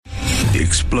the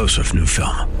explosive new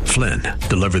film, Flynn,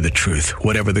 Deliver the Truth,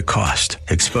 Whatever the Cost,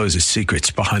 exposes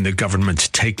secrets behind the government's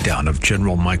takedown of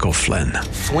General Michael Flynn.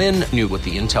 Flynn knew what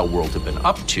the intel world had been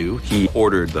up to. He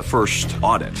ordered the first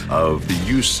audit of the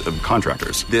use of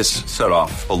contractors. This set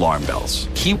off alarm bells.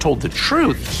 He told the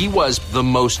truth. He was the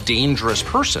most dangerous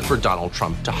person for Donald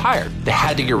Trump to hire. They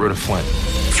had to get rid of Flynn.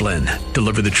 Flynn,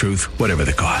 Deliver the Truth, Whatever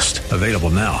the Cost. Available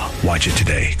now. Watch it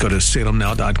today. Go to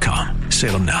salemnow.com.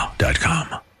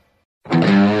 salemnow.com.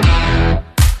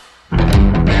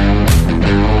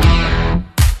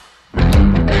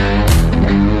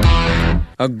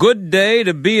 A good day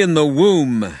to be in the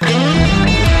womb.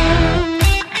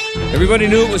 Everybody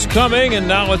knew it was coming, and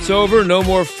now it's over. No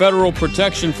more federal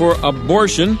protection for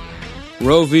abortion.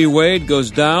 Roe v. Wade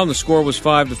goes down. The score was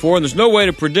 5-4, and there's no way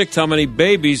to predict how many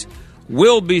babies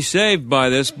will be saved by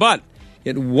this, but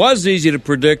it was easy to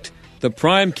predict the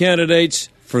prime candidates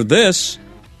for this.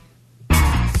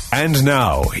 And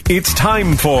now, it's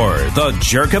time for The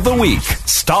Jerk of the Week,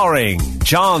 starring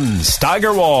John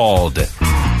Steigerwald.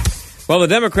 Well, the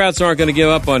Democrats aren't going to give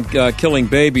up on killing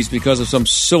babies because of some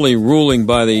silly ruling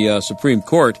by the Supreme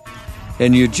Court.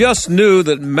 And you just knew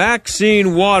that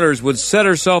Maxine Waters would set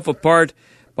herself apart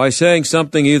by saying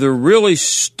something either really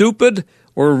stupid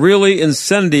or really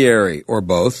incendiary, or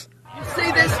both. You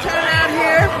see this turnout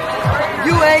here?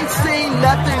 You ain't seen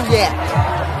nothing yet.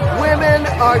 Women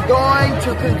are going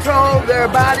to control their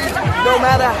bodies no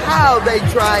matter how they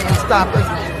try and stop us.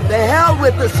 The hell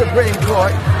with the Supreme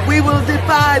Court. We will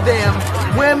defy them.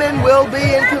 Women will be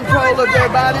in control of their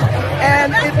bodies.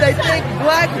 And if they think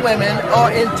black women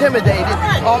are intimidated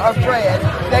or afraid,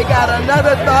 they got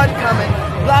another thought coming.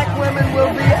 Black women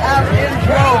will be out in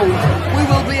droves. We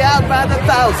will be out by the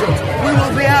thousands. We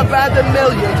will be out by the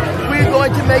millions. We're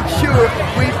going to make sure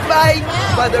we fight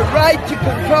for the right to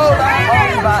control our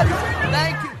own bodies.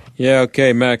 Thank you. Yeah,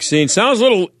 okay, Maxine. Sounds a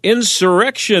little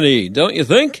insurrection-y, don't you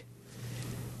think?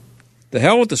 The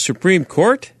hell with the Supreme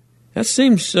Court? That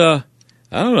seems, I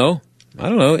don't know,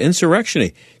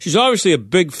 insurrection-y. She's obviously a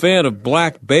big fan of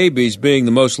black babies being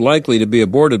the most likely to be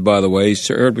aborted, by the way. You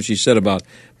heard what she said about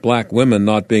black women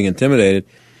not being intimidated.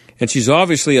 And she's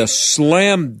obviously a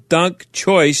slam dunk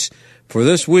choice for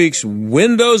this week's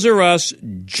Windows R Us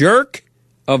Jerk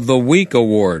of the Week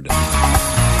Award.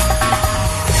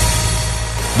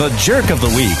 The Jerk of the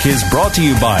Week is brought to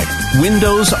you by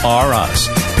Windows R Us,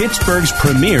 Pittsburgh's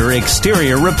premier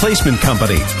exterior replacement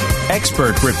company.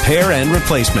 Expert repair and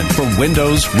replacement for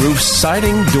windows, roofs,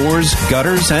 siding, doors,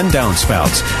 gutters, and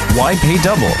downspouts. Why pay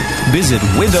double? Visit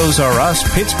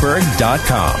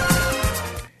WindowsRUsPittsburgh.com.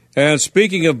 And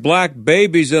speaking of black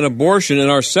babies and abortion, in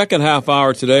our second half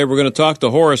hour today, we're going to talk to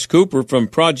Horace Cooper from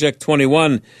Project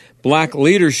 21 Black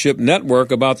Leadership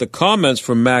Network about the comments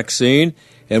from Maxine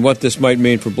and what this might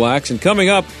mean for blacks. And coming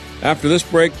up after this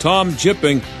break, Tom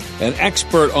Jipping, an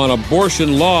expert on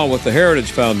abortion law with the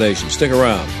Heritage Foundation. Stick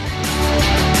around.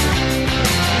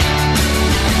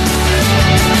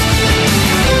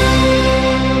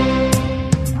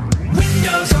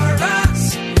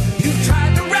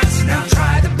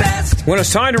 When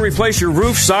it's time to replace your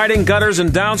roof, siding, gutters,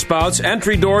 and downspouts,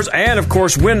 entry doors, and, of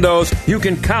course, windows, you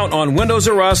can count on Windows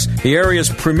R Us, the area's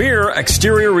premier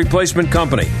exterior replacement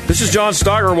company. This is John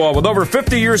Steigerwald. With over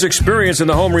 50 years' experience in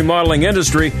the home remodeling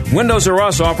industry, Windows R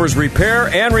Us offers repair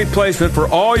and replacement for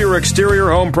all your exterior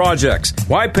home projects.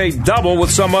 Why pay double with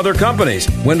some other companies?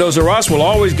 Windows R Us will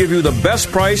always give you the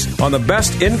best price on the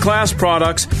best in-class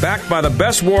products, backed by the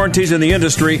best warranties in the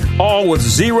industry, all with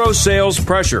zero sales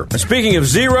pressure. And speaking of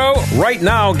zero, right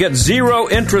now, get zero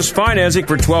interest financing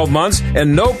for 12 months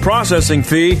and no processing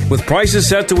fee with prices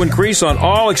set to increase on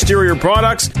all exterior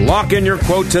products. Lock in your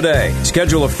quote today.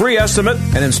 Schedule a free estimate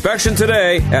and inspection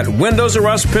today at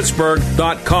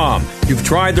WindowsRUsPittsburgh.com. You've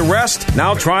tried the rest,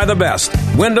 now try the best.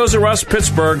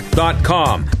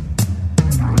 WindowsRUsPittsburgh.com.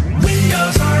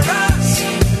 Windows R Us.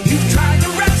 You've tried the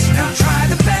rest, now try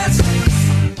the best.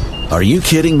 Are you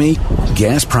kidding me?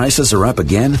 Gas prices are up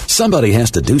again? Somebody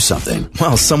has to do something.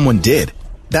 Well, someone did.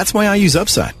 That's why I use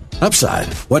Upside. Upside?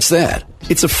 What's that?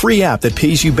 It's a free app that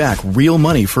pays you back real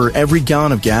money for every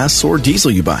gallon of gas or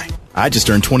diesel you buy. I just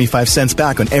earned 25 cents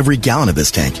back on every gallon of this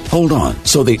tank. Hold on.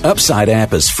 So the Upside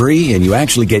app is free and you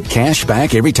actually get cash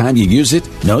back every time you use it?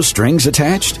 No strings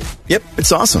attached? Yep,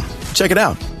 it's awesome. Check it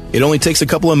out. It only takes a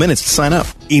couple of minutes to sign up.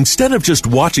 Instead of just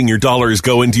watching your dollars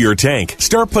go into your tank,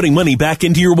 start putting money back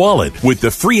into your wallet with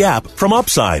the free app from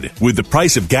Upside. With the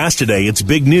price of gas today, it's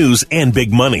big news and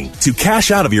big money. To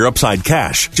cash out of your Upside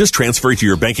cash, just transfer it to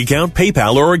your bank account,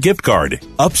 PayPal, or a gift card.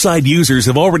 Upside users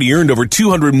have already earned over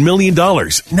 $200 million.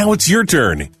 Now it's your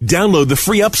turn. Download the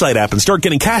free Upside app and start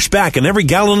getting cash back on every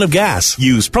gallon of gas.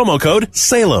 Use promo code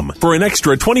SALEM for an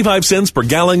extra 25 cents per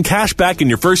gallon cash back in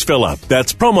your first fill-up.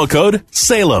 That's promo code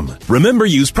SALEM. Remember,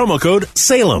 use promo code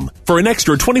SALEM for an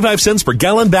extra 25 cents per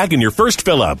gallon back in your first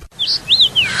fill-up.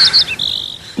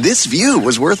 This view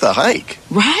was worth a hike.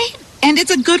 Right? And it's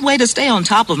a good way to stay on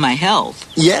top of my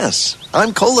health. Yes,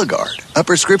 I'm Cologuard, a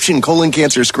prescription colon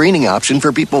cancer screening option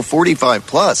for people 45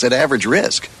 plus at average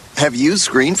risk. Have you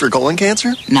screened for colon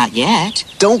cancer? Not yet.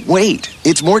 Don't wait.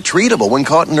 It's more treatable when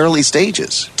caught in early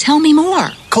stages. Tell me more.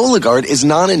 Cologuard is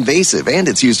non-invasive and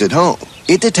it's used at home.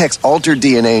 It detects altered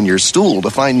DNA in your stool to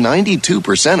find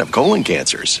 92% of colon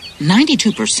cancers.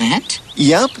 92%?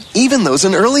 Yep, even those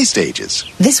in early stages.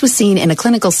 This was seen in a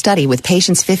clinical study with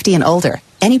patients 50 and older.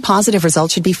 Any positive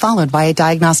result should be followed by a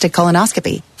diagnostic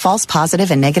colonoscopy. False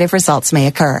positive and negative results may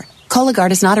occur.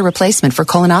 Cologuard is not a replacement for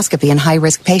colonoscopy in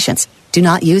high-risk patients. Do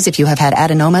not use if you have had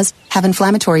adenomas, have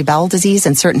inflammatory bowel disease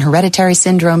and certain hereditary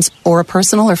syndromes, or a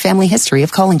personal or family history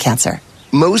of colon cancer.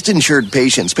 Most insured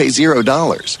patients pay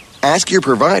 $0. Ask your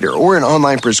provider or an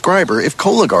online prescriber if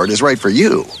Cologuard is right for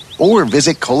you, or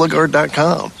visit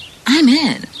Cologuard.com. I'm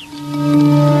in.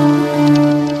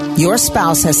 Your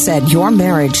spouse has said your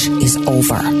marriage is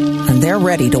over, and they're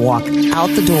ready to walk out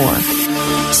the door.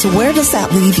 So where does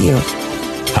that leave you?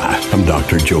 Hi, I'm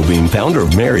Dr. Joe Beam, founder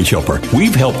of Marriage Helper.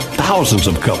 We've helped thousands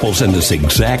of couples in this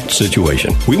exact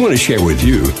situation. We want to share with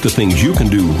you the things you can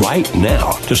do right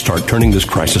now to start turning this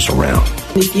crisis around.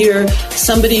 If you're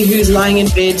somebody who's lying in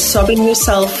bed sobbing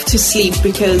yourself to sleep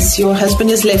because your husband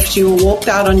has left you or walked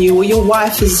out on you, or your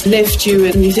wife has left you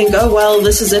and you think, oh, well,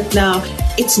 this is it now.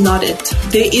 It's not it.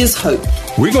 There is hope.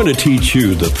 We're going to teach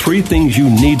you the 3 things you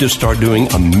need to start doing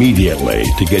immediately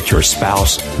to get your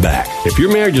spouse back. If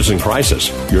your marriage is in crisis,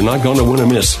 you're not going to want to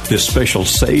miss this special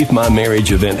Save My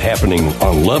Marriage event happening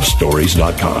on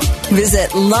lovestories.com.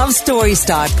 Visit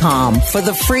lovestories.com for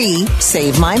the free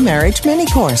Save My Marriage mini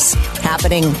course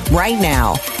happening right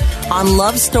now on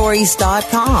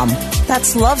lovestories.com.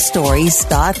 That's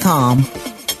lovestories.com.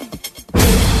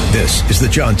 This is the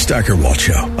John Steigerwald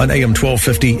Show on AM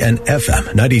 1250 and FM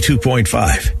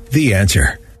 92.5. The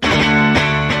Answer.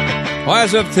 Well,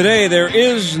 as of today, there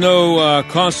is no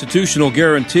constitutional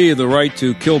guarantee of the right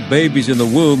to kill babies in the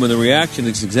womb, and the reaction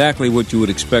is exactly what you would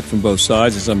expect from both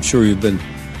sides, as I'm sure you've been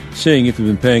seeing if you've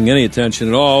been paying any attention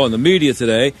at all in the media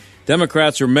today.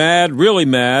 Democrats are mad, really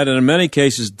mad, and in many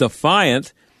cases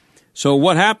defiant. So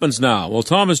what happens now? Well,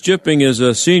 Thomas Jipping is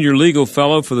a senior legal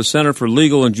fellow for the Center for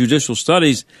Legal and Judicial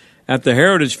Studies at the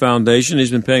Heritage Foundation.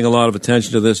 He's been paying a lot of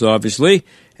attention to this, obviously,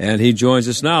 and he joins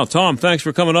us now. Tom, thanks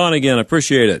for coming on again. I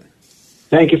appreciate it.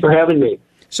 Thank you for having me.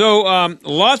 So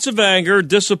lots of anger,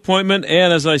 disappointment,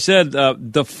 and, as I said,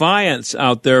 defiance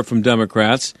out there from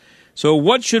Democrats. So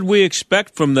what should we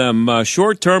expect from them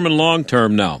short-term and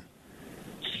long-term now?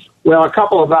 Well, a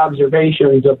couple of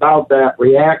observations about that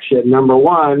reaction. Number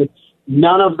one,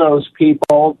 none of those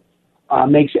people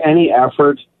makes any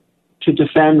effort to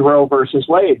defend Roe versus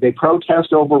Wade. They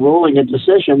protest overruling a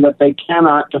decision that they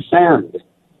cannot defend.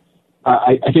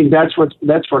 I think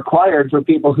that's required for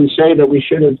people who say that we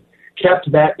should have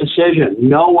kept that decision.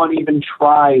 No one even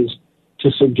tries to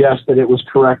suggest that it was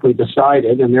correctly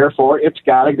decided, and therefore it's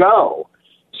got to go.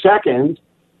 Second,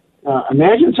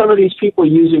 imagine some of these people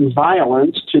using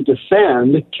violence to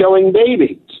defend killing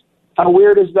babies. How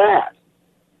weird is that?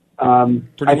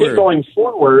 I think going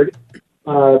forward,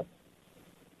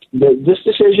 this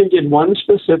decision did one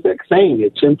specific thing.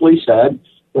 It simply said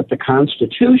that the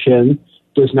Constitution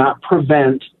does not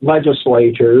prevent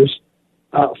legislatures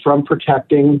from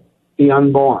protecting the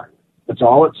unborn. That's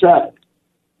all it said.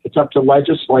 It's up to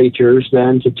legislatures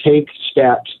then to take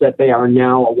steps that they are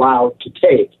now allowed to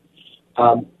take.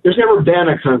 There's never been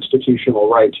a constitutional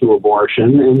right to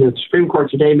abortion, and the Supreme Court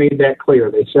today made that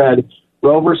clear. They said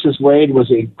Roe versus Wade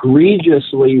was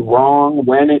egregiously wrong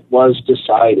when it was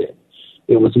decided.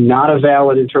 It was not a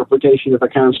valid interpretation of the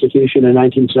Constitution in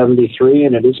 1973,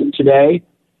 and it isn't today.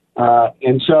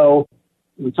 And so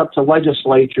it's up to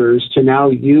legislatures to now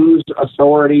use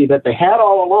authority that they had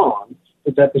all along,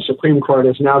 but that the Supreme Court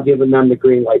has now given them the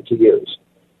green light to use.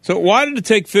 So why did it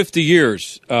take 50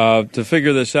 years to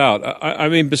figure this out? I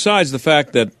mean, besides the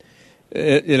fact that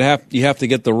you have to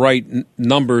get the right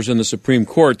numbers in the Supreme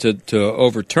Court to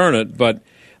overturn it, but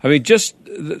I mean, just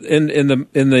in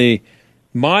the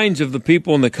minds of the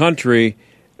people in the country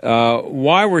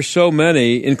why were so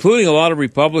many, including a lot of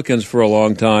Republicans for a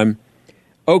long time,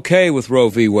 okay with Roe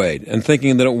v. Wade and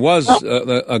thinking that it was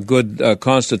a good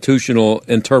constitutional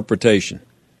interpretation?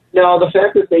 No, the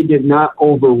fact that they did not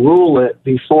overrule it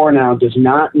before now does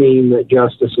not mean that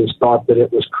justices thought that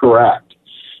it was correct.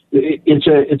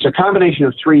 It's a combination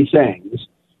of three things.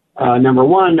 Number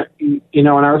one, in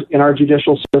our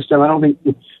judicial system, I don't think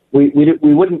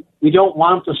we don't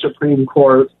want the Supreme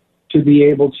Court to be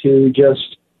able to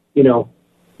just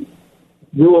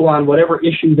rule on whatever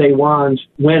issue they want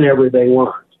whenever they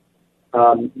want.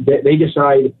 They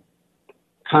decide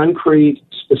concrete,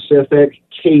 specific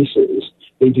cases.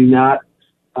 They do not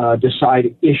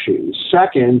decide issues.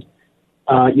 Second,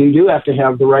 you do have to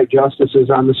have the right justices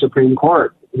on the Supreme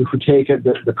Court who take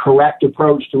the correct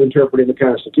approach to interpreting the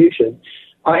Constitution.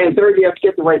 And third, you have to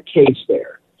get the right case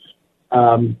there.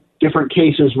 Different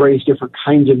cases raise different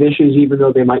kinds of issues, even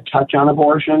though they might touch on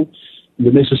abortion. The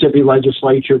Mississippi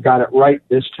legislature got it right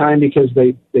this time because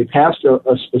they passed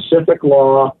a specific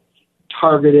law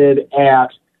targeted at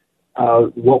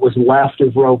what was left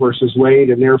of Roe versus Wade,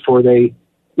 and therefore they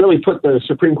really put the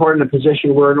Supreme Court in a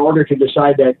position where in order to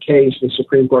decide that case, the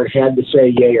Supreme Court had to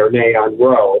say yay or nay on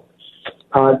Roe.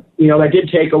 That did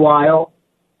take a while,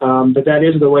 but that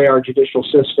is the way our judicial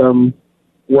system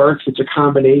works. It's a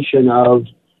combination of,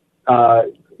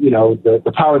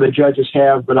 the power that judges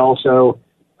have, but also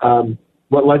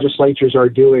what legislatures are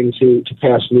doing to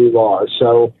pass new laws.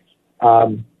 So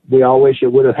we all wish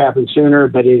it would have happened sooner,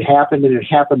 but it happened, and it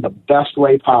happened the best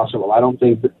way possible. I don't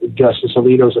think that Justice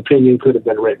Alito's opinion could have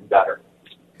been written better.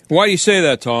 Why do you say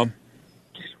that, Tom?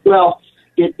 Well,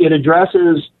 it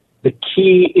addresses the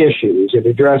key issues. It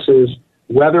addresses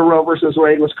whether Roe versus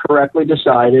Wade was correctly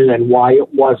decided and why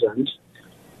it wasn't.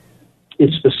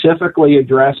 It specifically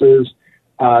addresses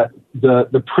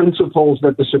the principles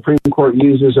that the Supreme Court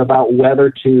uses about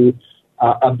whether to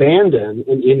abandon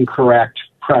an incorrect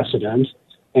precedent.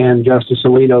 And Justice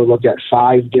Alito looked at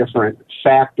 5 different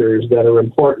factors that are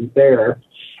important there.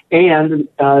 And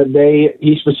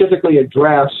he specifically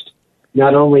addressed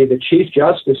not only the Chief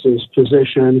Justice's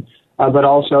position, but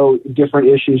also different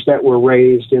issues that were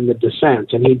raised in the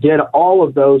dissent. And he did all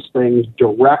of those things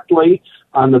directly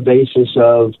on the basis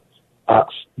of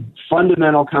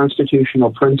fundamental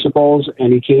constitutional principles,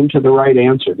 and he came to the right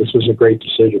answer. This was a great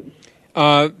decision.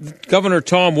 Governor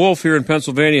Tom Wolf here in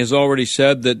Pennsylvania has already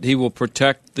said that he will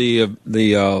protect the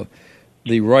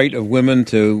right of women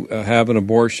to have an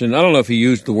abortion. I don't know if he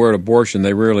used the word abortion.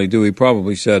 They rarely do. He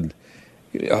probably said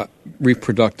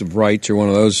reproductive rights or one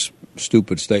of those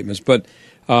stupid statements. But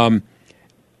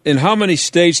in how many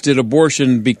states did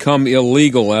abortion become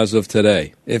illegal as of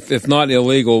today? If not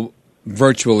illegal,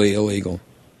 virtually illegal?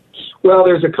 Well,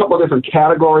 there's a couple of different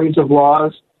categories of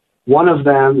laws. One of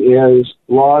them is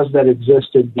laws that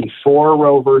existed before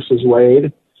Roe versus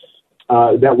Wade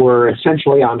that were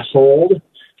essentially on hold.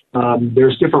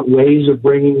 There's different ways of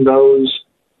bringing those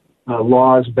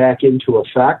laws back into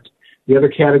effect. The other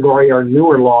category are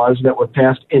newer laws that were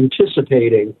passed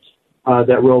anticipating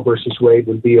that Roe versus Wade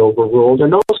would be overruled.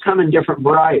 And those come in different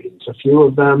varieties. A few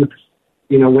of them,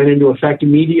 went into effect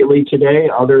immediately today.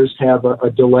 Others have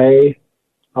a delay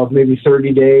of maybe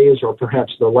 30 days, or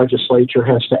perhaps the legislature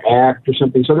has to act or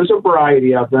something. So there's a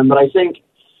variety of them, but I think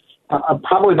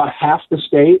probably about half the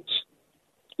states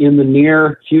in the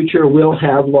near future will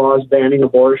have laws banning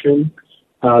abortion.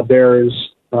 There's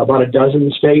about a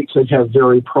dozen states that have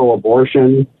very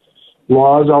pro-abortion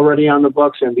laws already on the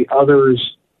books, and the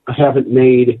others haven't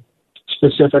made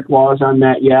specific laws on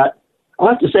that yet. I'll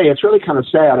have to say it's really kind of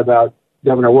sad about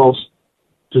Governor Wolf's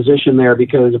position there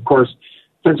because, of course,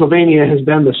 Pennsylvania has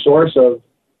been the source of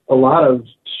a lot of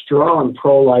strong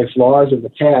pro-life laws in the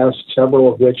past,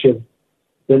 several of which have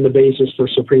been the basis for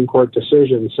Supreme Court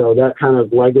decisions. So that kind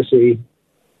of legacy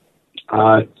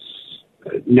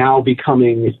now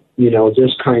becoming,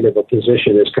 this kind of a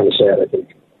position is kind of sad, I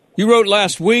think. You wrote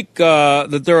last week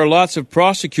that there are lots of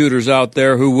prosecutors out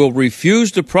there who will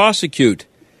refuse to prosecute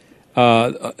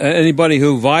anybody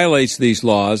who violates these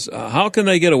laws. How can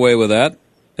they get away with that?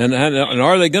 And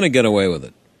are they going to get away with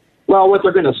it? Well, what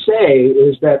they're going to say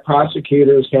is that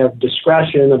prosecutors have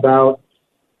discretion about,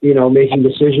 making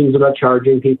decisions about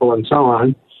charging people and so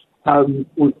on.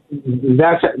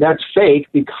 That's fake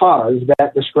because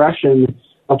that discretion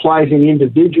applies in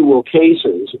individual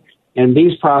cases. And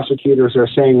these prosecutors are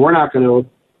saying we're not going to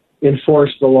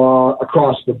enforce the law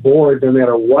across the board no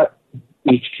matter what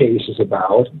each case is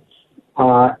about.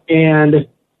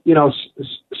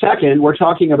 Second, we're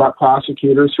talking about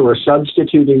prosecutors who are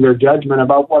substituting their judgment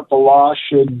about what the law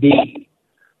should be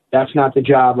That's not the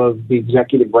job of the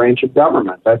executive branch of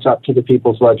government. That's up to the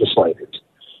people's legislators.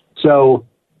 So,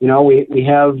 we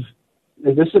have,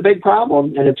 this is a big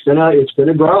problem, and it's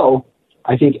gonna grow.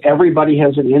 I think everybody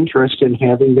has an interest in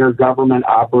having their government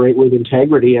operate with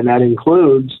integrity, and that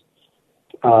includes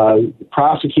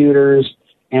prosecutors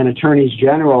and attorneys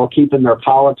general keeping their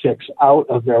politics out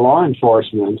of their law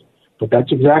enforcement. But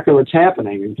that's exactly what's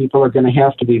happening, and people are going to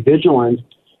have to be vigilant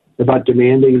about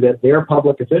demanding that their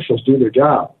public officials do their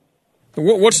job.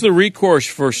 What's the recourse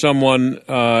for someone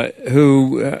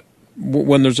who,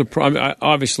 when there's a problem,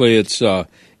 obviously it's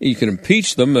you can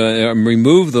impeach them,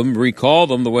 remove them, recall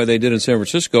them the way they did in San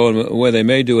Francisco and the way they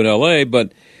may do in L.A.,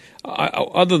 but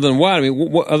other than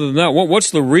that,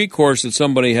 what's the recourse that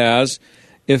somebody has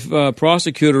if a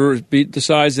prosecutor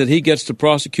decides that he gets to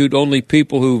prosecute only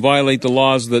people who violate the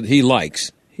laws that he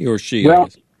likes, he or she? Well,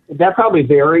 that probably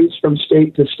varies from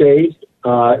state to state.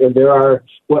 And there are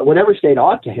whatever state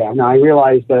ought to have. Now, I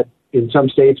realize that in some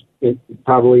states,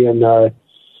 probably in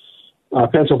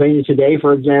Pennsylvania today,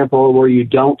 for example, where you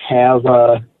don't have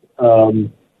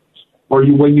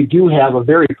when you do have a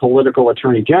very political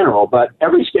attorney general, but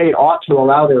every state ought to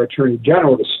allow their attorney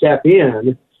general to step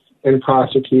in and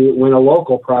prosecute when a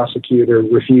local prosecutor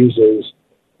refuses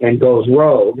and goes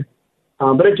rogue.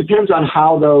 But it depends on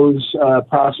how those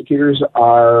prosecutors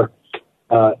are,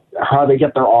 how they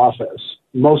get their office.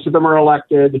 Most of them are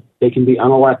elected. They can be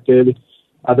unelected.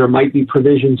 There might be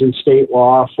provisions in state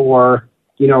law for,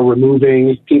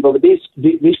 removing people.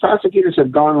 These prosecutors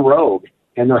have gone rogue,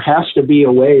 and there has to be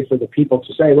a way for the people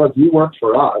to say, look, you work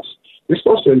for us. You're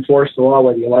supposed to enforce the law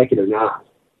whether you like it or not.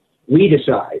 We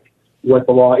decide what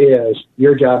the law is.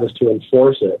 Your job is to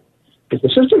enforce it. If the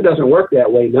system doesn't work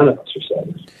that way, none of us are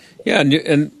safe. Yeah,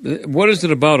 and what is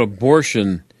it about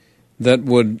abortion that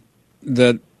would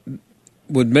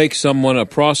make someone a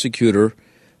prosecutor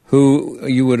who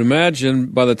you would imagine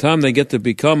by the time they get to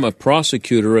become a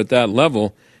prosecutor at that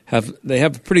level, they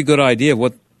have a pretty good idea of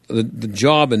what the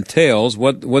job entails,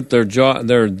 what their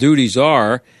duties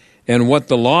are, and what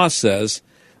the law says.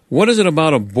 What is it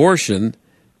about abortion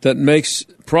that makes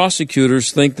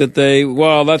prosecutors think that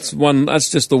that's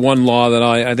just the one law that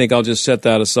I think I'll just set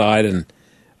that aside and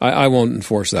I won't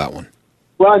enforce that one?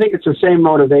 Well, I think it's the same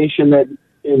motivation that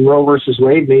in Roe versus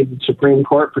Wade made the Supreme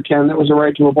Court pretend there was a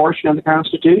right to abortion in the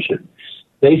Constitution.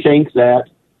 They think that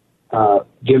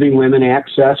giving women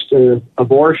access to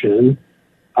abortion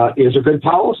is a good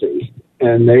policy,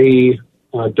 and they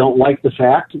don't like the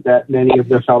fact that many of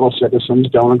their fellow citizens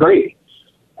don't agree.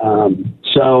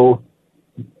 So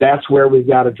that's where we've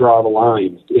got to draw the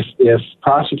line. If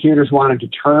prosecutors want to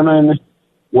determine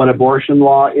what abortion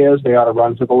law is, they ought to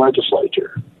run for the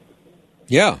legislature.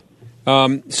 Yeah.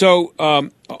 So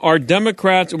our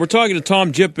Democrats, we're talking to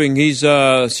Tom Jipping. He's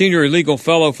a senior legal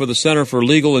fellow for the Center for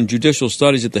Legal and Judicial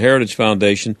Studies at the Heritage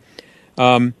Foundation.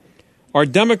 Are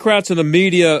Democrats in the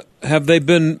media, have they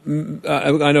been,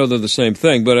 I know they're the same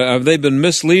thing, but have they been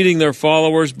misleading their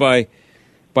followers by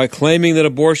claiming that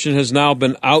abortion has now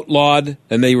been outlawed?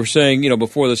 And they were saying,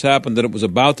 before this happened, that it was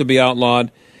about to be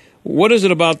outlawed. What is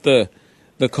it about the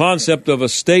concept of a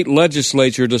state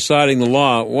legislature deciding the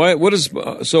law? What is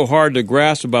so hard to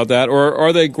grasp about that? Or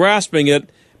are they grasping it,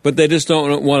 but they just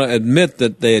don't want to admit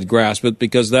that they had grasped it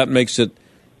because that makes it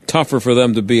tougher for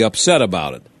them to be upset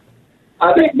about it?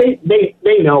 I think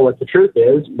they know what the truth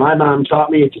is. My mom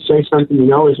taught me if you say something you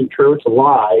know isn't true, it's a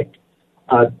lie.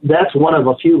 That's one of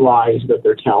a few lies that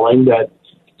they're telling, that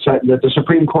the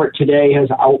Supreme Court today has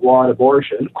outlawed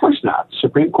abortion. Of course not. The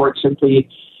Supreme Court simply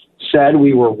said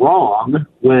we were wrong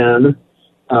when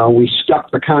we stuck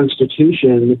the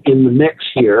Constitution in the mix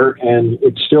here, and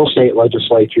it's still state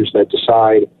legislatures that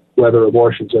decide whether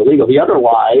abortion's illegal. The other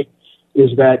lie is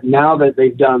that now that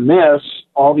they've done this,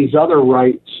 all these other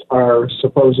rights are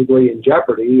supposedly in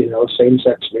jeopardy,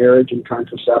 same-sex marriage and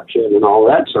contraception and all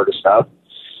that sort of stuff.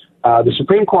 The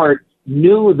Supreme Court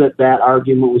knew that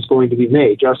argument was going to be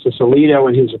made. Justice Alito,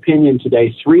 in his opinion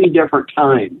today, 3 different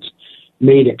times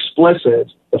made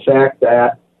explicit the fact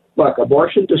that, look,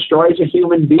 abortion destroys a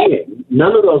human being.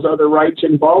 None of those other rights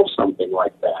involve something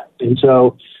like that. And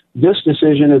so this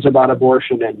decision is about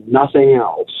abortion and nothing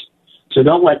else. So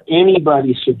don't let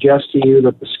anybody suggest to you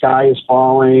that the sky is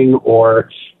falling or,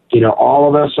 all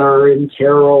of us are in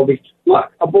peril.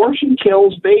 Look, abortion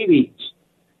kills babies.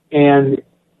 And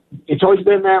it's always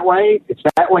been that way. It's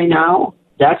that way now.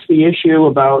 That's the issue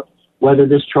about whether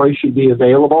this choice should be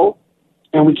available.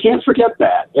 And we can't forget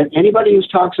that. And anybody who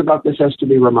talks about this has to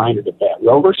be reminded of that.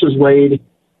 Roe versus Wade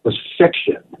was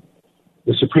fiction.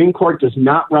 The Supreme Court does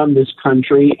not run this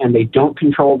country, and they don't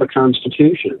control the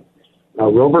Constitution.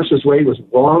 Roe versus Wade was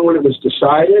wrong when it was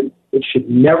decided. It should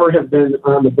never have been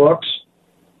on the books.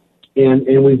 And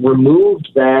we've removed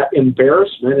that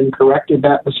embarrassment and corrected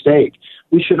that mistake.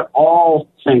 We should all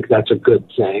think that's a good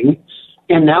thing.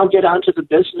 And now get on to the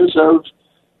business of,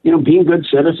 being good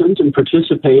citizens and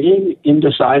participating in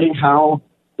deciding how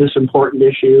this important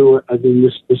issue,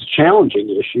 this challenging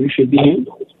issue should be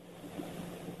handled.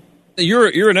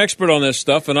 You're an expert on this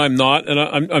stuff, and I'm not. And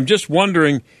I'm just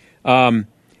wondering, in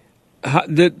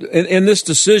this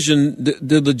decision,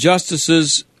 do the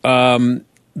justices,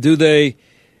 do they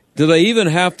even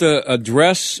have to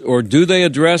address, or do they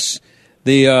address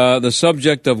the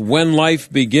subject of when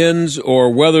life begins,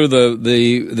 or whether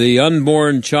the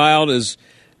unborn child is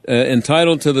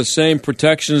entitled to the same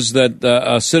protections that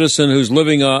a citizen who's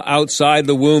living outside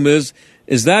the womb is?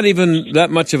 Is that even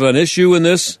that much of an issue in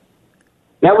this?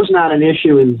 That was not an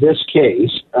issue in this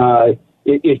case.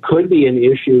 It could be an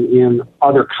issue in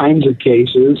other kinds of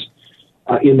cases,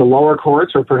 in the lower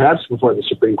courts or perhaps before the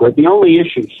Supreme Court. The only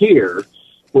issue here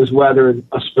was whether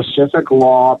a specific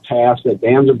law passed that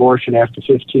bans abortion after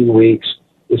 15 weeks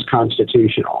is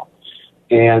constitutional.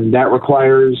 And that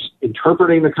requires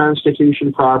interpreting the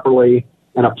Constitution properly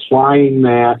and applying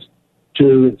that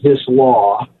to this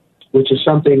law, which is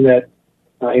something that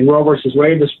in Roe versus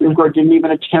Wade, the Supreme Court didn't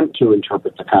even attempt to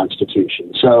interpret the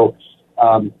Constitution. So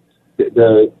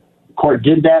the court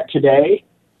did that today.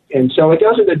 And so it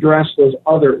doesn't address those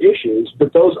other issues,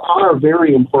 but those are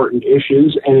very important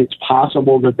issues, and it's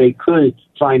possible that they could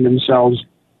find themselves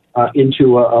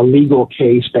into a legal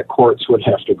case that courts would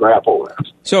have to grapple with.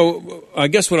 So I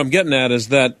guess what I'm getting at is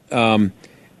that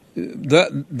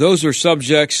those are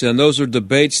subjects and those are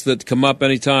debates that come up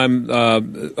anytime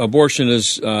abortion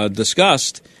is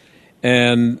discussed,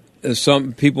 and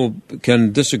some people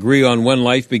can disagree on when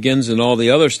life begins and all the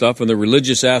other stuff and the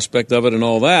religious aspect of it and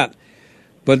all that.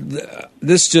 But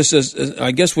this just is,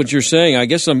 I guess what you're saying,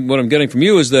 what I'm getting from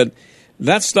you is that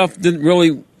stuff didn't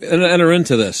really enter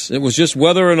into this. It was just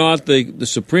whether or not the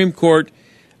Supreme Court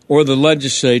or the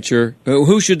legislature,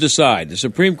 who should decide, the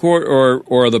Supreme Court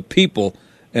or the people,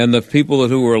 and the people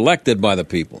who were elected by the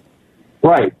people.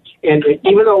 Right. And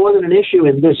even though it wasn't an issue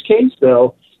in this case,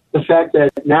 though, the fact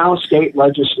that now state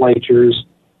legislatures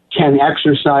can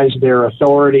exercise their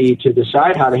authority to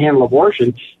decide how to handle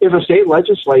abortion. If a state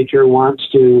legislature wants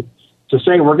to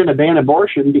say we're going to ban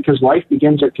abortion because life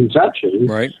begins at conception,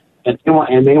 right, and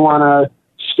they want to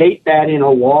state that in a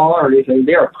law or anything,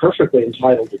 they are perfectly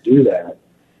entitled to do that.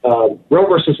 Roe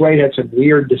versus Wade had some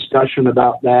weird discussion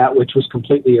about that, which was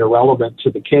completely irrelevant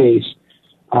to the case.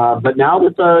 But now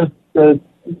that the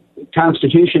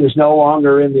Constitution is no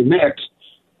longer in the mix,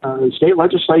 state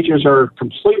legislatures are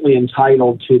completely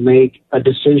entitled to make a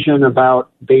decision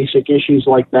about basic issues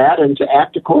like that and to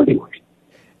act accordingly.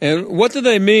 And what do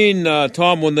they mean,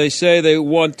 Tom, when they say they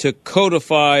want to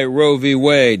codify Roe v.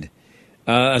 Wade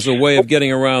as a way of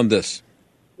getting around this?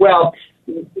 Well,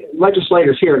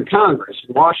 legislators here in Congress,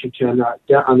 in Washington,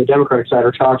 on the Democratic side,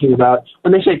 are talking about,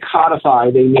 when they say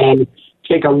codify, they mean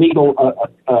take a legal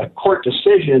court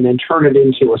decision and turn it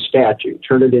into a statute,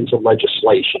 turn it into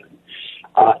legislation.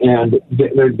 And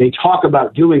they talk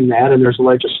about doing that, and there's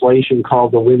legislation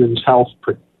called the Women's Health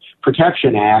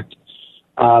Protection Act.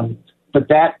 But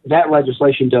that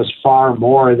legislation does far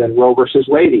more than Roe versus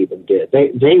Wade even did.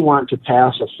 They want to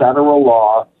pass a federal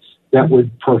law that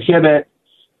would prohibit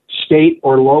state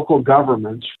or local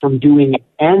governments from doing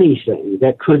anything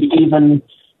that could even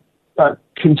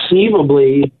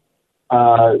conceivably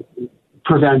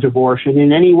prevent abortion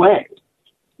in any way.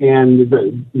 And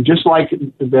just like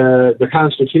the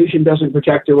Constitution doesn't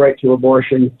protect the right to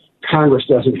abortion, Congress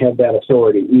doesn't have that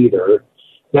authority either.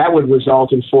 That would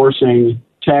result in forcing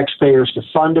taxpayers to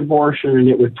fund abortion, and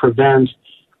it would prevent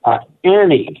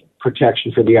any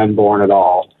protection for the unborn at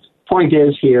all. Point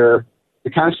is here, the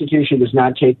Constitution does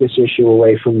not take this issue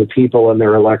away from the people and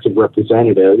their elected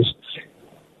representatives.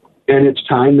 And it's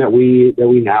time that we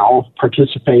now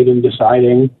participate in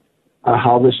deciding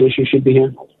how this issue should be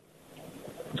handled.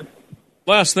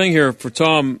 Last thing here for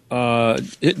Tom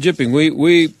Jipping,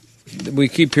 we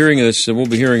keep hearing this, and we'll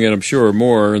be hearing it, I'm sure,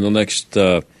 more in the next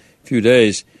few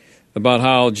days, about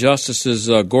how Justices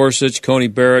Gorsuch, Coney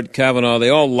Barrett, Kavanaugh, they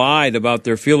all lied about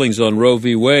their feelings on Roe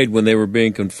v. Wade when they were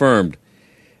being confirmed.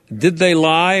 Did they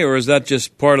lie, or is that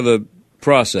just part of the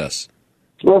process?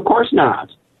 Well, of course not.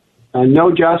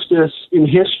 No justice in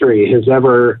history has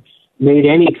ever made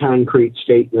any concrete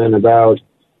statement about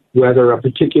whether a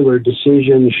particular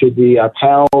decision should be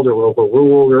upheld or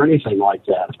overruled or anything like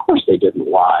that. Of course they didn't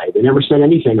lie. They never said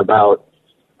anything about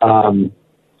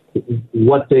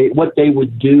what they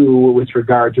would do with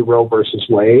regard to Roe versus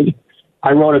Wade.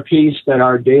 I wrote a piece that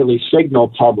our Daily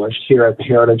Signal published here at the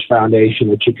Heritage Foundation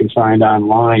that you can find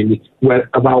online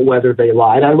about whether they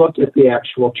lied. I looked at the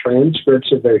actual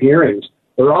transcripts of their hearings.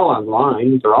 They're all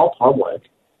online. They're all public.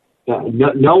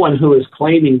 No one who is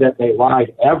claiming that they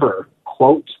lied ever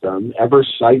quotes them, ever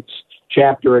cites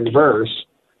chapter and verse.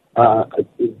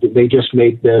 They just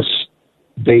make this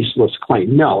baseless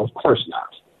claim. No, of course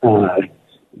not.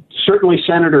 Certainly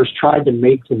senators tried to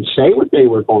make them say what they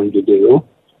were going to do,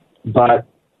 but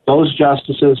those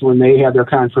justices, when they had their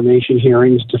confirmation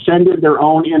hearings, defended their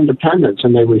own independence,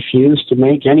 and they refused to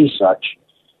make any such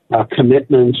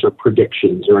commitments or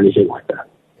predictions or anything like that.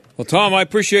 Well, Tom, I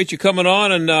appreciate you coming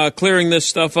on and clearing this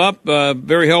stuff up.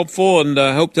 Very helpful, and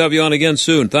hope to have you on again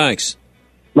soon. Thanks.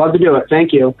 Love to do it.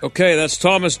 Thank you. Okay, that's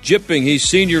Thomas Jipping. He's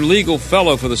Senior Legal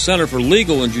Fellow for the Center for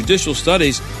Legal and Judicial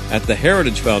Studies at the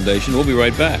Heritage Foundation. We'll be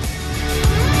right back.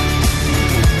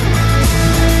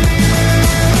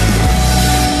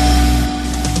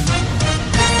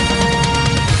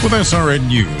 With SRN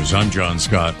News, I'm John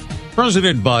Scott.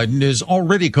 President Biden is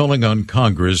already calling on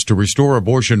Congress to restore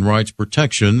abortion rights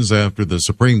protections after the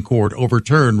Supreme Court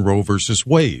overturned Roe v.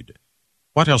 Wade.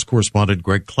 White House correspondent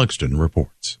Greg Clugston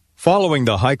reports. Following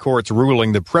the High Court's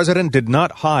ruling, the president did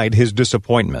not hide his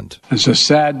disappointment. It's a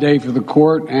sad day for the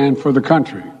court and for the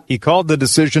country. He called the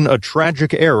decision a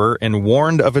tragic error and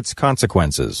warned of its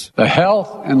consequences. The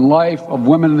health and life of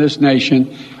women in this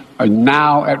nation are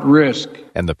now at risk.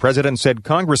 And the president said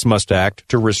Congress must act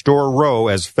to restore Roe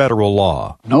as federal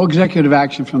law. No executive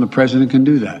action from the president can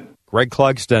do that. Greg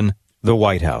Clugston, the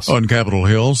White House. On Capitol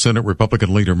Hill, Senate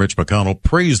Republican leader Mitch McConnell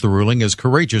praised the ruling as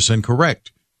courageous and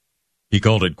correct. He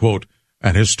called it, quote,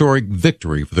 an historic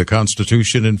victory for the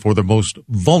Constitution and for the most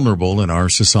vulnerable in our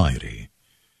society.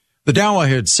 The Dow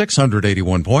ahead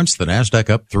 681 points, the Nasdaq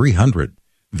up 300.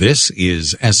 This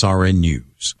is SRN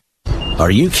News.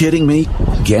 Are you kidding me?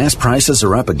 Gas prices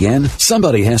are up again?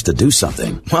 Somebody has to do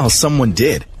something. Well, someone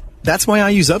did. That's why I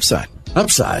use Upside.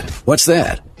 Upside? What's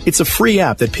that? It's a free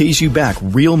app that pays you back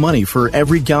real money for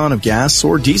every gallon of gas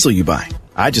or diesel you buy.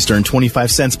 I just earned 25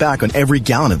 cents back on every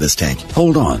gallon of this tank.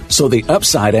 Hold on. So the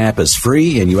Upside app is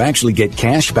free and you actually get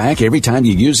cash back every time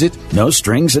you use it? No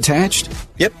strings attached?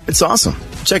 Yep, it's awesome.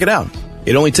 Check it out.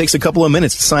 It only takes a couple of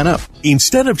minutes to sign up.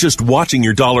 Instead of just watching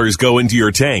your dollars go into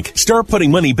your tank, start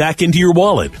putting money back into your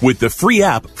wallet with the free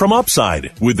app from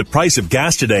Upside. With the price of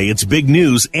gas today, it's big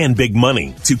news and big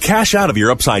money. To cash out of your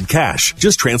Upside cash,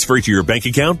 just transfer it to your bank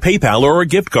account, PayPal, or a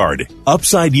gift card.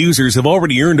 Upside users have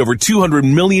already earned over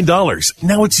 $200 million.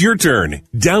 Now it's your turn.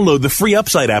 Download the free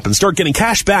Upside app and start getting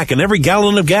cash back on every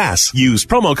gallon of gas. Use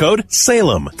promo code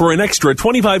SALEM for an extra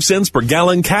 25 cents per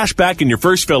gallon cash back in your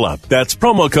first fill-up. That's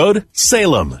promo code SALEM.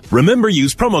 Remember,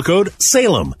 use promo code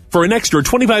SALEM for an extra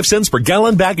 25 cents per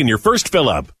gallon back in your first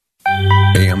fill-up.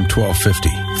 AM 1250,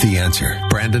 The Answer.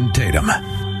 Brandon Tatum.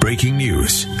 Breaking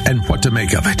news and what to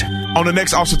make of it. On the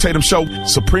next Officer Tatum Show,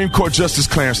 Supreme Court Justice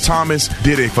Clarence Thomas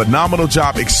did a phenomenal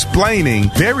job explaining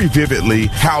very vividly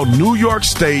how New York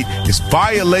State is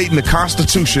violating the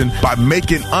Constitution by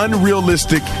making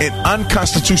unrealistic and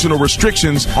unconstitutional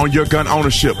restrictions on your gun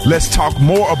ownership. Let's talk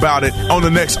more about it on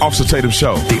the next Officer Tatum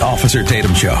Show. The Officer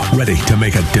Tatum Show, ready to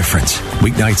make a difference.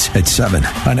 Weeknights at 7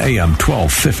 on AM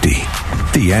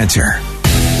 1250. The Answer.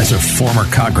 As a former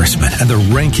congressman and the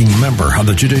ranking member on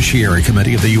the Judiciary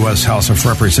Committee of the U.S. House of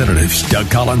Representatives,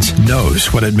 Doug Collins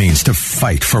knows what it means to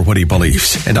fight for what he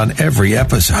believes. And on every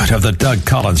episode of the Doug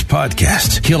Collins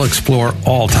podcast, he'll explore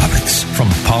all topics, from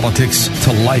politics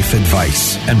to life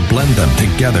advice, and blend them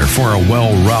together for a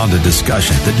well-rounded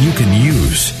discussion that you can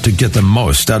use to get the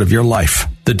most out of your life.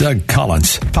 The Doug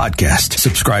Collins Podcast.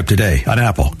 Subscribe today on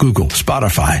Apple, Google,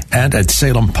 Spotify, and at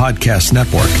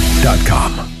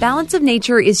SalemPodcastNetwork.com. Balance of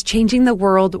Nature is changing the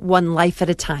world one life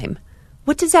at a time.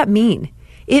 What does that mean?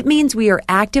 It means we are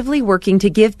actively working to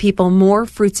give people more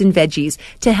fruits and veggies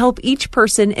to help each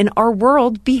person in our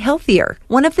world be healthier.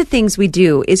 One of the things we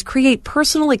do is create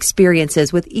personal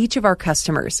experiences with each of our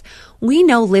customers. We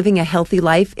know living a healthy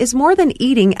life is more than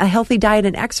eating a healthy diet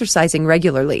and exercising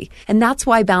regularly. And that's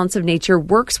why Balance of Nature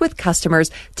works with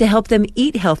customers to help them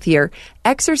eat healthier,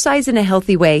 exercise in a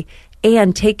healthy way,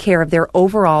 and take care of their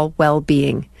overall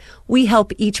well-being. We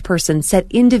help each person set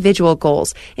individual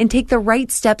goals and take the right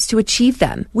steps to achieve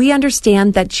them. We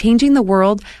understand that changing the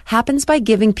world happens by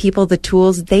giving people the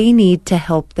tools they need to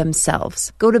help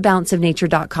themselves. Go to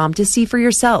balanceofnature.com to see for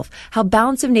yourself how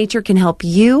Balance of Nature can help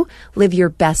you live your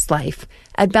best life.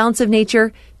 At Balance of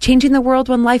Nature, changing the world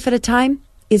one life at a time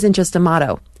isn't just a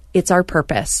motto, it's our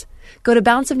purpose. Go to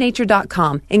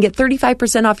balanceofnature.com and get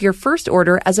 35% off your first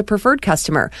order as a preferred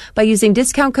customer by using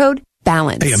discount code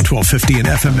balance. AM 1250 and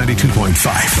FM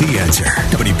 92.5. The Answer.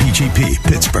 WPGP,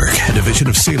 Pittsburgh, a division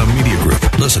of Salem Media Group.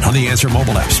 Listen on the Answer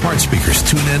mobile app, smart speakers,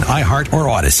 TuneIn, iHeart, or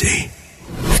Odyssey.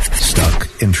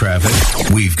 Stuck in traffic?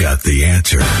 We've got the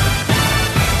answer.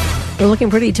 We're looking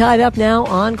pretty tied up now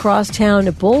on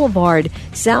Crosstown Boulevard,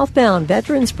 southbound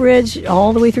Veterans Bridge,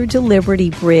 all the way through to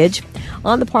Liberty Bridge.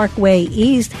 On the Parkway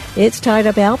East, it's tied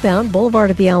up outbound,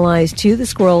 Boulevard of the Allies to the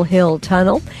Squirrel Hill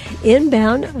Tunnel.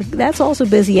 Inbound, that's also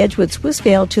busy, Edgewood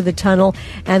Swissvale to the tunnel,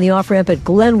 and the off-ramp at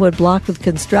Glenwood blocked with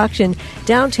construction.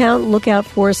 Downtown, look out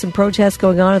for some protests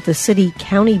going on at the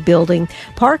City-County building.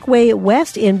 Parkway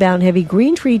West inbound, heavy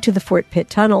Green Tree to the Fort Pitt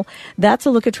Tunnel. That's a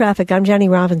look at traffic. I'm Jenny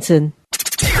Robinson.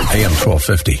 AM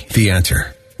 1250, The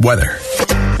Answer. Weather.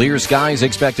 Clear skies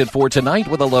expected for tonight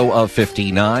with a low of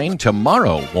 59.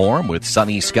 Tomorrow, warm with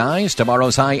sunny skies.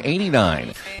 Tomorrow's high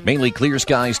 89. Mainly clear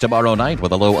skies tomorrow night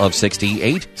with a low of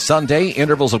 68. Sunday,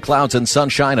 intervals of clouds and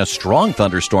sunshine. A strong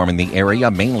thunderstorm in the area,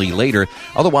 mainly later.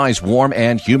 Otherwise, warm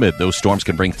and humid. Those storms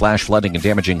can bring flash flooding and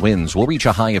damaging winds. Will reach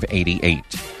a high of 88.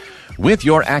 With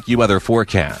your AccuWeather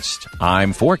forecast,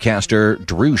 I'm forecaster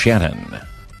Drew Shannon.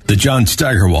 The John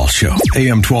Steigerwald Show,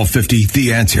 AM 1250,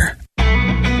 The Answer.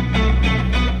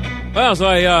 Well, as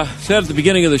I said at the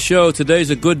beginning of the show, today's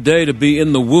a good day to be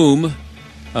in the womb.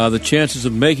 The chances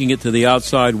of making it to the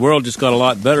outside world just got a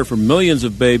lot better for millions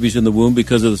of babies in the womb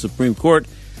because of the Supreme Court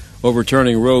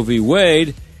overturning Roe v.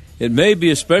 Wade. It may be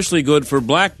especially good for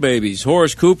black babies.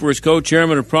 Horace Cooper is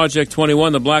co-chairman of Project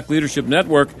 21, the Black Leadership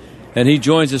Network, and he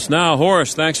joins us now.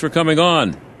 Horace, thanks for coming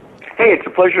on. Hey, it's a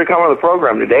pleasure to come on the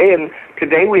program today, and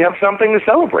today we have something to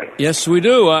celebrate. Yes, we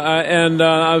do.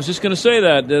 I was just going to say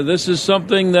that. This is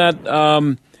something that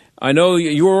I know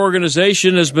your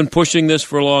organization has been pushing this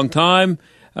for a long time,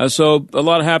 so a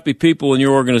lot of happy people in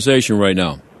your organization right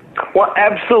now. Well,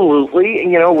 absolutely.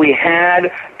 You know, we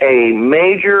had a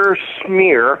major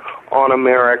smear on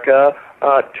America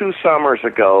 2 summers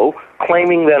ago,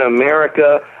 claiming that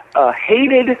America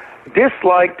hated,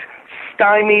 disliked,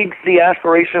 stymied the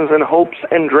aspirations and hopes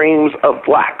and dreams of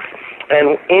blacks.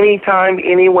 And anytime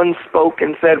anyone spoke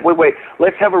and said, wait,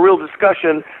 let's have a real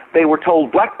discussion, they were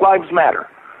told Black Lives Matter.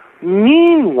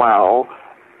 Meanwhile,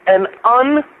 an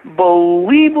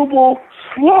unbelievable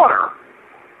slaughter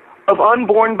of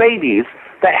unborn babies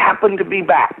that happened to be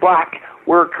black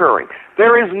were occurring.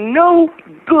 There is no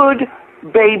good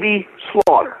baby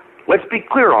slaughter. Let's be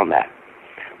clear on that.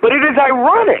 But it is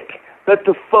ironic that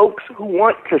the folks who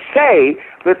want to say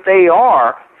that they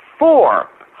are for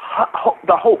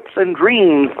the hopes and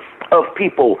dreams of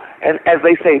people, and as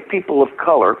they say, people of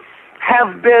color,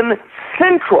 have been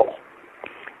central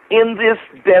in this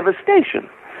devastation.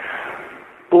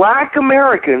 Black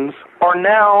Americans are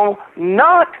now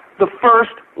not the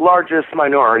first largest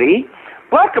minority.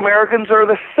 Black Americans are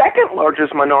the second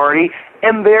largest minority,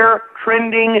 and they're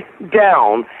trending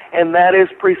down. And that is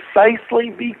precisely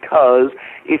because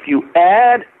if you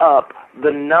add up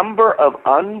the number of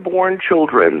unborn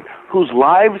children whose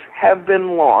lives have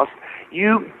been lost,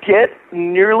 you get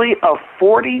nearly a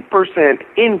 40%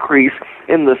 increase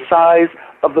in the size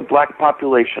of the black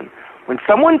population. When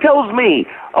someone tells me,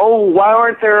 oh, why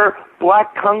aren't there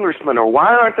black congressmen, or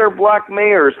why aren't there black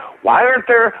mayors, why aren't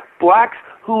there blacks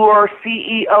who are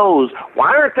CEOs,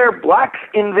 why aren't there blacks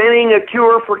inventing a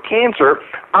cure for cancer,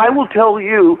 I will tell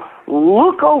you,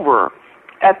 look over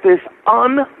at this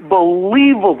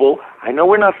unbelievable, I know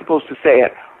we're not supposed to say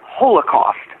it,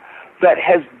 Holocaust that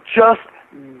has just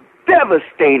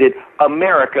devastated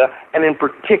America, and in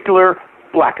particular,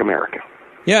 black America.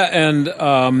 Yeah,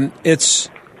 and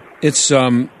it's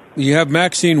you have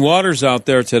Maxine Waters out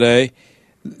there today,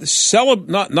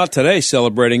 not today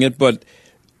celebrating it, but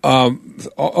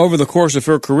over the course of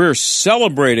her career,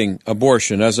 celebrating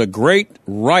abortion as a great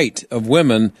right of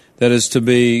women that is to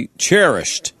be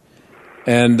cherished.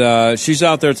 And she's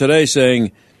out there today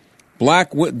saying,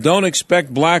 don't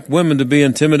expect black women to be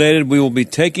intimidated. We will be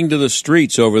taking to the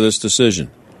streets over this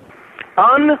decision.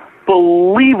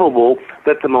 Unbelievable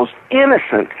that the most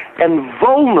innocent and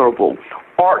vulnerable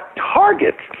are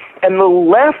targets. And the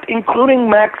left, including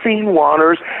Maxine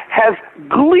Waters, has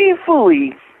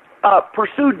gleefully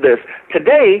pursued this.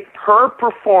 Today, her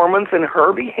performance and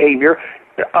her behavior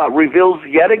reveals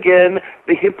yet again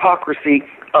the hypocrisy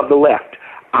of the left.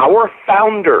 Our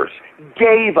founders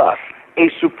gave us a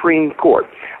Supreme Court.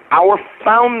 Our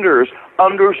founders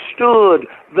understood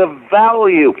the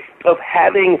value of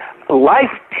having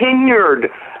life-tenured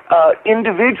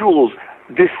individuals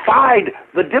decide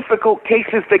the difficult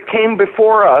cases that came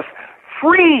before us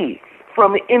free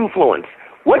from influence.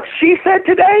 What she said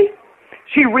today,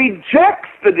 She rejects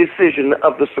the decision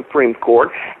of the Supreme Court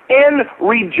and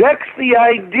rejects the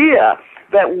idea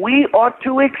that we ought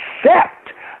to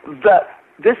accept that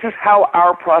this is how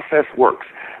our process works.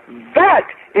 That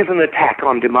is an attack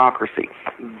on democracy.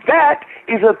 That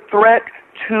is a threat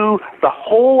to the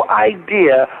whole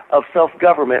idea of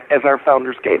self-government as our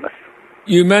founders gave us.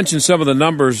 You mentioned some of the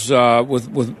numbers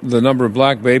with the number of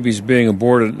black babies being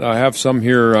aborted. I have some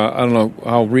here. I don't know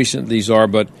how recent these are,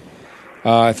 but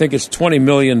I think it's 20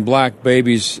 million black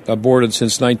babies aborted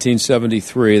since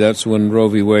 1973. That's when Roe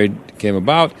v. Wade came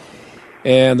about.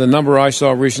 And the number I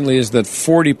saw recently is that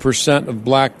 40% of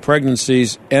black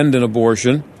pregnancies end in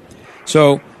abortion.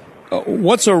 So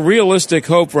what's a realistic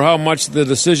hope for how much the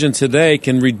decision today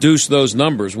can reduce those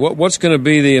numbers? What's going to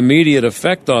be the immediate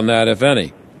effect on that, if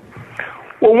any?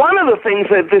 Well, one of the things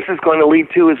that this is going to lead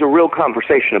to is a real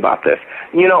conversation about this.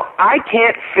 You know, I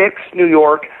can't fix New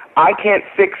York. I can't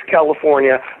fix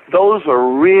California. Those are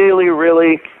really,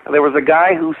 really... There was a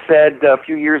guy who said a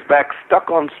few years back, stuck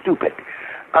on stupid.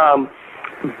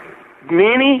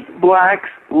 Many blacks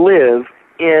live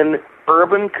in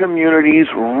urban communities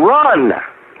run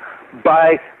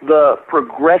by the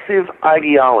progressive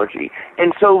ideology.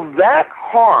 And so that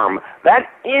harm, that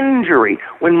injury,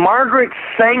 when Margaret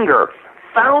Sanger,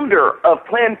 founder of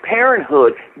Planned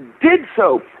Parenthood, did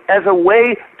so as a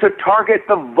way to target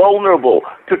the vulnerable,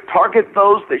 to target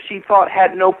those that she thought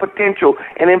had no potential,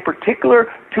 and in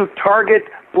particular to target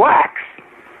blacks.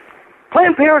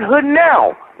 Planned Parenthood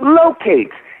now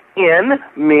locates in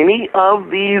many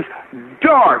of these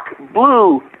dark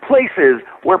blue places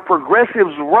where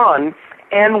progressives run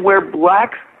and where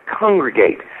blacks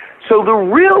congregate. So the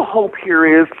real hope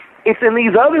here is it's in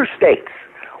these other states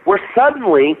where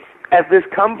suddenly, as this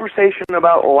conversation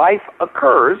about life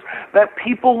occurs, that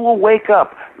people will wake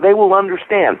up. They will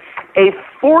understand. A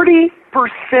 40%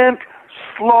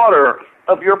 slaughter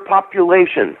of your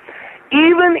population,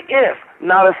 even if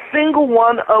not a single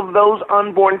one of those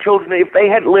unborn children, if they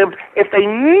had lived, if they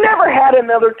never had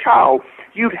another child,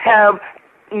 you'd have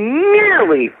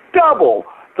nearly double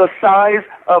the size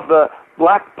of the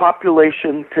black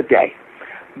population today.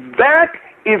 That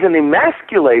is an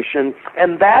emasculation,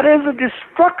 and that is a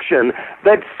destruction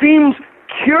that seems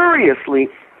curiously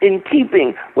in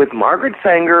keeping with Margaret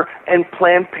Sanger and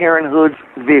Planned Parenthood's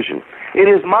vision. It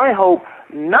is my hope,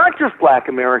 not just black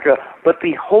America, but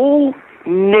the whole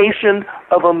nation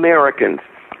of Americans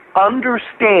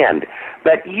understand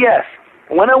that, yes,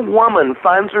 when a woman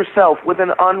finds herself with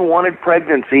an unwanted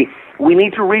pregnancy, we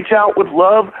need to reach out with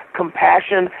love,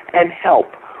 compassion, and help.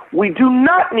 We do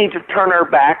not need to turn our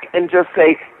back and just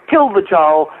say, kill the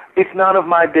child, it's none of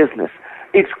my business.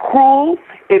 It's cruel,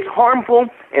 it's harmful,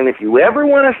 and if you ever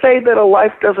want to say that a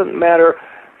life doesn't matter,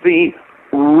 the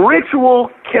ritual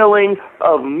killing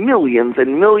of millions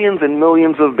and millions and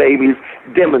millions of babies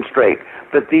demonstrate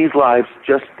that these lives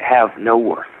just have no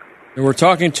worth. And we're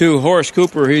talking to Horace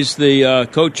Cooper. He's the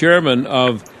co-chairman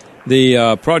of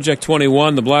the Project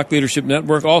 21, the Black Leadership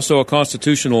Network, also a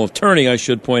constitutional attorney, I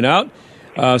should point out.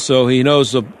 So he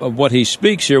knows of what he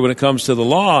speaks here when it comes to the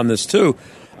law on this, too.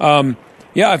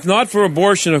 If not for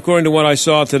abortion, according to what I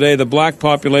saw today, the black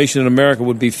population in America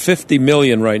would be 50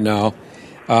 million right now.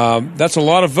 That's a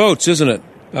lot of votes, isn't it?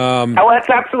 That's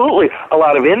absolutely a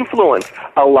lot of influence.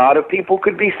 A lot of people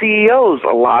could be CEOs.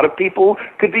 A lot of people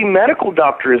could be medical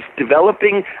doctors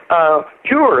developing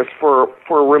cures for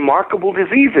remarkable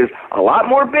diseases. A lot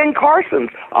more Ben Carsons.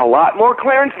 A lot more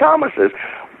Clarence Thomases.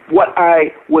 What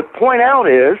I would point out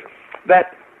is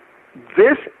that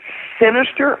this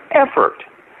sinister effort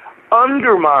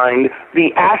undermined the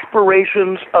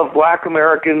aspirations of black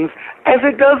Americans, as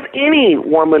it does any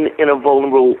woman in a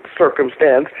vulnerable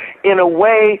circumstance, in a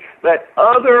way that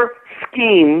other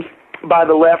schemes by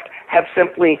the left have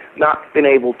simply not been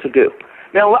able to do.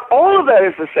 Now, all of that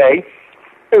is to say,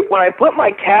 when I put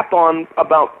my cap on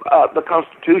about the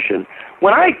Constitution,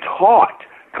 when I taught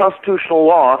constitutional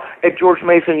law at George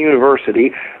Mason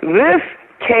University, this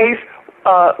case,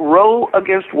 Roe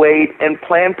against Wade and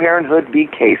Planned Parenthood v.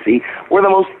 Casey, were the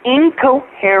most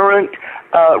incoherent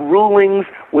rulings,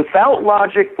 without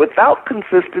logic, without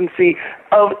consistency,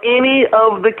 of any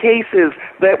of the cases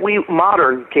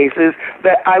modern cases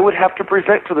that I would have to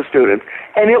present to the students.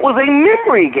 And it was a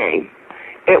memory game.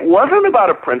 It wasn't about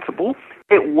a principle.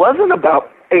 It wasn't about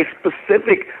a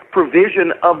specific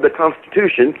provision of the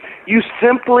Constitution. You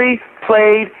simply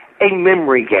played a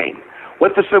memory game.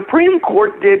 What the Supreme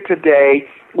Court did today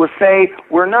was say,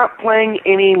 we're not playing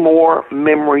any more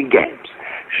memory games.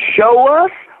 Show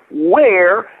us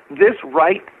where this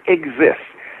right exists.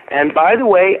 And by the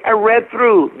way, I read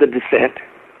through the dissent.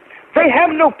 They have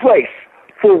no place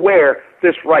for where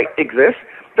this right exists.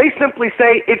 They simply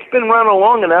say it's been around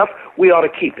long enough, we ought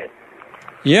to keep it.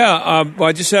 Yeah,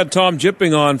 I just had Tom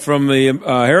Jipping on from the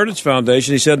Heritage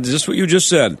Foundation. He said just what you just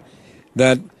said,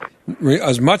 that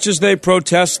as much as they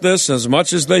protest this, as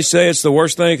much as they say it's the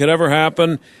worst thing that could ever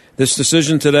happen, this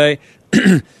decision today,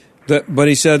 but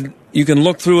he said you can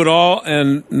look through it all,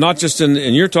 and not just and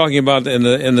you're talking about in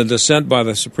the dissent by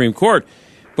the Supreme Court,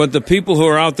 but the people who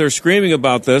are out there screaming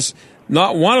about this,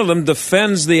 not one of them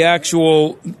defends the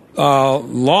actual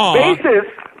law.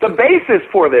 The basis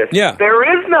for this. Yeah. There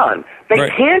is none. They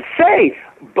Right. can't say,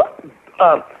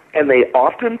 and they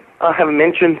often have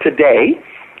mentioned today,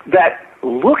 that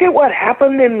look at what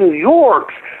happened in New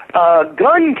York's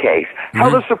gun case, how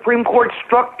the Supreme Court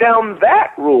struck down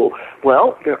that rule.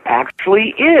 Well, there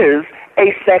actually is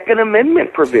a Second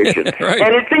Amendment provision, Right.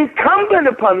 and it's incumbent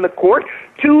upon the court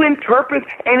to interpret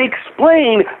and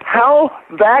explain how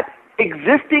that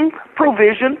existing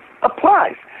provision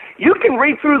applies. You can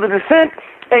read through the dissent,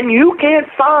 and you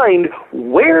can't find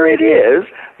where it is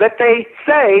that they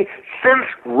say, since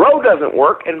Roe doesn't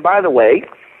work, and by the way,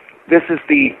 this is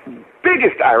the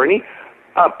biggest irony,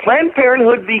 Planned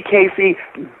Parenthood v. Casey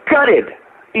gutted,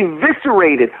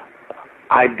 eviscerated,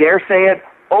 I dare say it,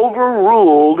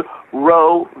 overruled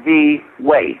Roe v.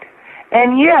 Wade.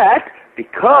 And yet,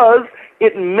 because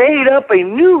it made up a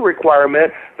new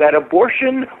requirement that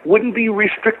abortion wouldn't be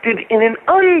restricted in an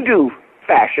undue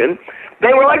fashion,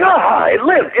 they were like, it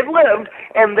lived,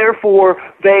 and therefore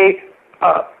they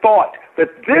thought that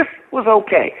this was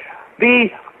okay. The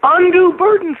undue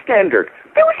burden standard,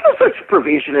 there was no such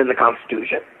provision in the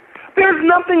Constitution. There's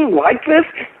nothing like this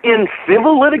in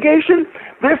civil litigation.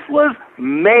 This was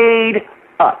made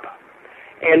up.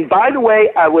 And by the way,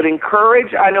 I would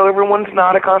encourage, I know everyone's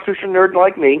not a Constitution nerd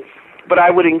like me, but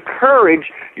I would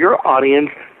encourage your audience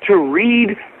to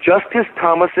read Justice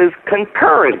Thomas's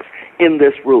concurrence in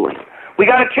this ruling. We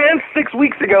got a chance 6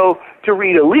 weeks ago to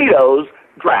read Alito's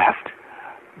draft,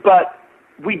 but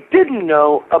we didn't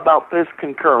know about this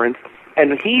concurrence,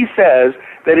 and he says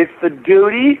that it's the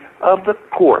duty of the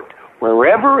court,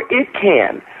 wherever it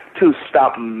can, to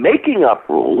stop making up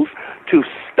rules, to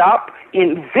stop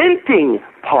inventing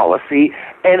policy,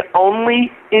 and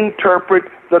only interpret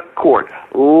the court.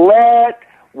 Let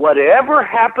whatever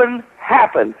happen,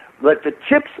 happen. Let the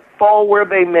chips fall where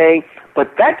they may,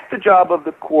 but that's the job of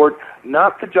the court,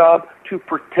 not the job to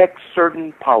protect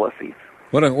certain policies.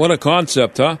 What a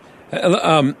concept, huh?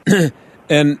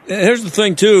 And here's the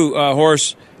thing, too,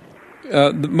 Horace.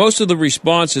 Most of the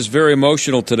response is very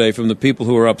emotional today from the people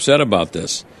who are upset about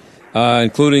this,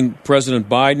 including President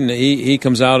Biden. He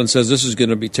comes out and says this is going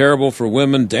to be terrible for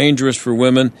women, dangerous for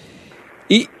women.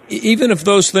 Even if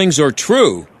those things are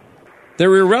true,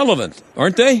 they're irrelevant,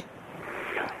 aren't they?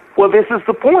 Well, this is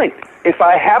the point. If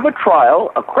I have a trial,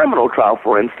 a criminal trial,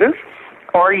 for instance,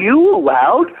 are you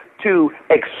allowed to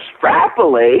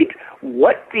extrapolate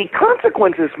what the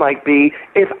consequences might be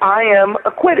if I am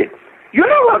acquitted? You're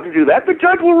not allowed to do that. The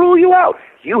judge will rule you out.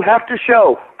 You have to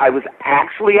show I was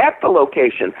actually at the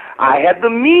location. I had the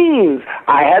means.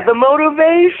 I had the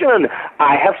motivation.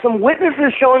 I have some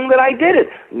witnesses showing that I did it.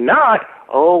 Not,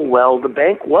 the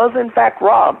bank was in fact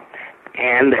robbed.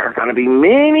 And there are going to be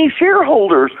many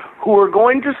shareholders who are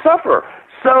going to suffer.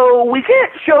 So we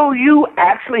can't show you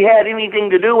actually had anything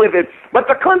to do with it, but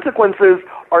the consequences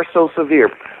are so severe.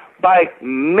 By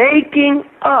making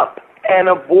up an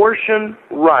abortion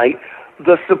right,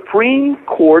 the Supreme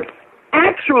Court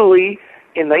actually,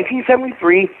 in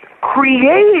 1973,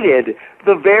 created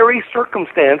the very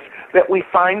circumstance that we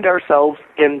find ourselves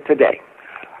in today.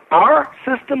 Our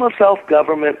system of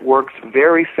self-government works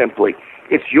very simply.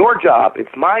 It's your job,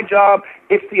 it's my job,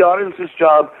 it's the audience's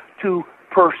job to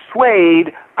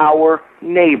persuade our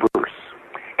neighbors.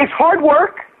 It's hard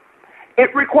work,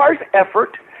 it requires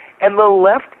effort, and the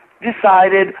left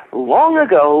decided long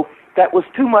ago that was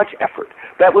too much effort,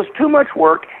 that was too much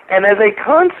work, and as a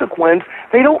consequence,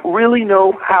 they don't really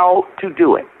know how to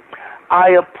do it.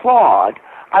 I applaud,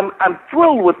 I'm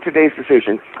thrilled with today's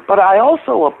decision, but I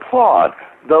also applaud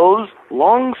those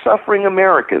long-suffering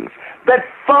Americans that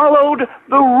followed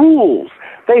the rules.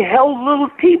 They held little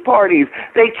tea parties.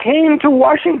 They came to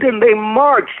Washington. They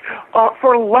marched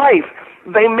for life.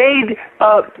 They made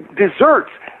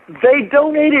desserts. They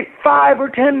donated $5 or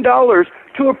 $10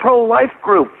 to a pro-life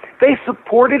group. They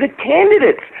supported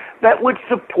candidates that would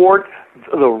support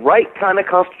the right kind of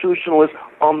constitutionalists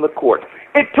on the court.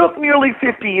 It took nearly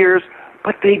 50 years,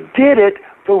 but they did it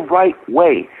the right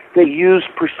way. They used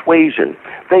persuasion.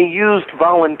 They used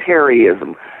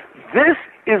voluntarism. This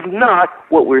is not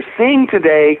what we're seeing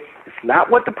today. It's not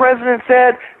what the president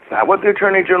said. It's not what the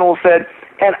Attorney General said.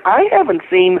 And I haven't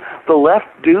seen the left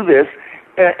do this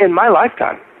in my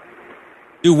lifetime.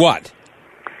 Do what?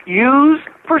 Use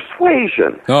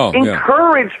persuasion.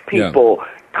 Encourage people. Yeah.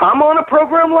 Come on a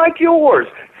program like yours.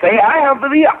 Say, I have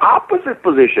the opposite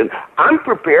position. I'm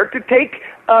prepared to take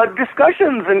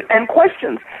discussions and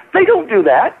questions. They don't do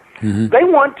that. Mm-hmm. They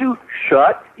want to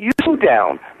shut you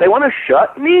down. They want to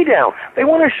shut me down. They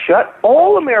want to shut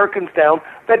all Americans down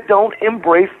that don't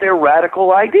embrace their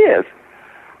radical ideas.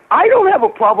 I don't have a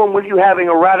problem with you having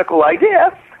a radical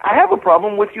idea. I have a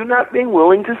problem with you not being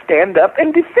willing to stand up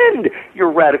and defend your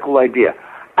radical idea.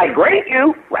 I grant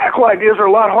you, radical ideas are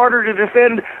a lot harder to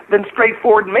defend than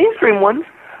straightforward mainstream ones,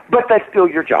 but that's still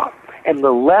your job. And the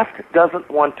left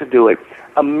doesn't want to do it.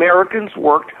 Americans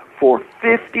worked for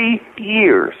 50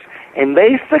 years, and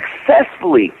they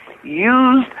successfully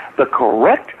used the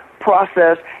correct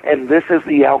process, and this is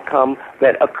the outcome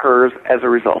that occurs as a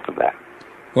result of that.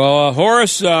 Well,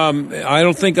 Horace, I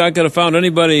don't think I could have found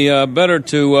anybody better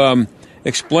to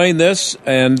explain this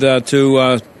and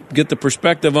to get the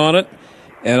perspective on it.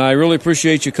 And I really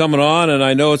appreciate you coming on, and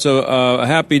I know it's a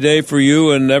happy day for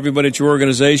you and everybody at your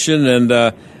organization,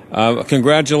 and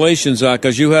congratulations,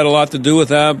 because you had a lot to do with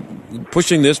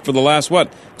pushing this for the last,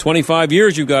 25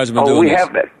 years you guys have been doing this? Oh, we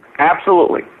have been.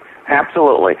 Absolutely.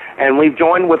 Absolutely. And we've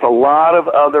joined with a lot of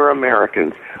other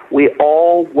Americans. We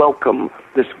all welcome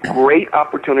this great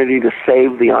opportunity to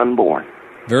save the unborn.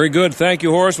 Very good. Thank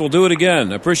you, Horace. We'll do it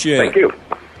again. I appreciate it. Thank you.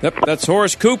 Yep, that's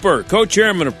Horace Cooper,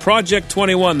 co-chairman of Project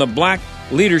 21, the Black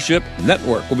Leadership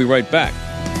Network. We'll be right back.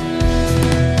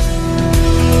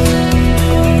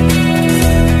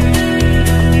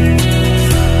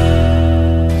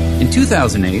 In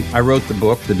 2008, I wrote the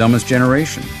book, The Dumbest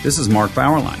Generation. This is Mark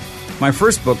Bauerlein. My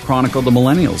first book chronicled the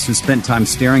millennials who spent time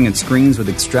staring at screens with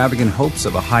extravagant hopes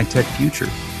of a high-tech future.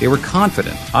 They were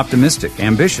confident, optimistic,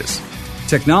 ambitious.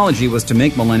 Technology was to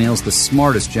make millennials the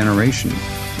smartest generation.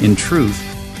 In truth,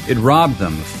 it robbed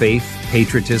them of faith,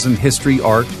 patriotism, history,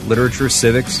 art, literature,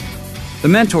 civics. The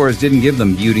mentors didn't give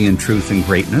them beauty and truth and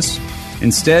greatness.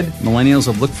 Instead, millennials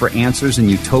have looked for answers in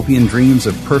utopian dreams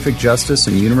of perfect justice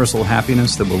and universal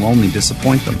happiness that will only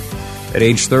disappoint them. At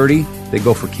age 30, they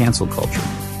go for cancel culture.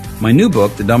 My new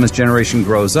book, The Dumbest Generation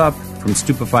Grows Up, From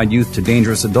Stupefied Youth to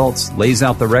Dangerous Adults, lays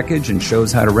out the wreckage and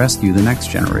shows how to rescue the next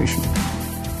generation.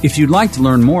 If you'd like to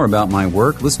learn more about my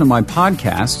work, listen to my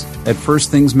podcast at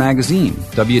First Things Magazine,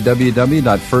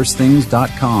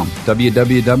 www.firstthings.com,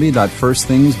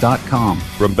 www.firstthings.com.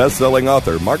 From best-selling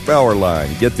author Mark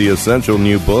Bauerlein, get the essential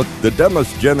new book, The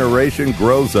Dumbest Generation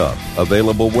Grows Up,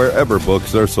 available wherever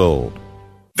books are sold.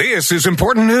 This is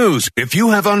important news. If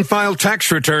you have unfiled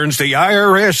tax returns, the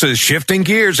IRS is shifting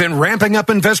gears and ramping up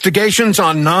investigations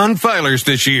on non-filers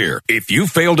this year. If you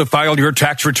fail to file your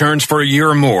tax returns for a year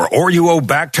or more, or you owe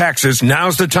back taxes,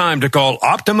 now's the time to call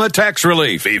Optima Tax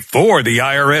Relief before the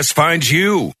IRS finds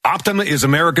you. Optima is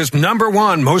America's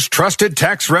 #1 most trusted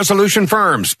tax resolution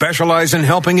firm, specialized in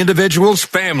helping individuals,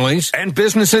 families, and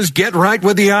businesses get right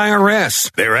with the IRS.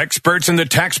 They're experts in the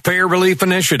Taxpayer Relief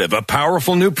Initiative, a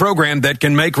powerful new program that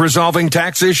can make resolving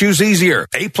tax issues easier.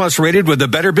 A+ rated with the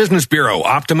Better Business Bureau,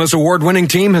 Optima's award-winning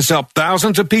team has helped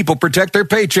thousands of people protect their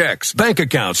paychecks, bank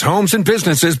accounts, homes, and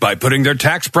businesses by putting their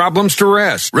tax problems to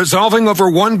rest, resolving over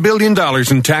 $1 billion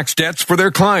in tax debts for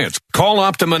their clients. Call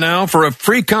Optima now for a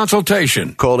free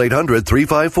consultation. Call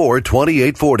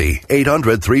 800-354-2840.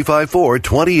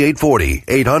 800-354-2840.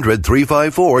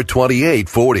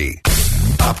 800-354-2840.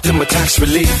 Optima Tax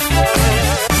Relief.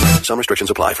 Some restrictions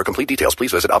apply. For complete details,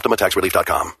 please visit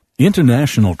OptimaTaxRelief.com.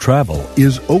 International travel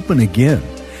is open again.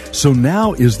 So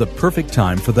now is the perfect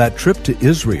time for that trip to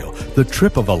Israel, the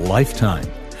trip of a lifetime.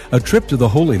 A trip to the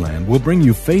Holy Land will bring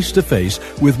you face to face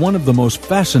with one of the most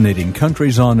fascinating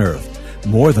countries on earth.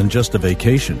 More than just a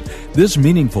vacation, this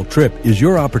meaningful trip is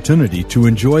your opportunity to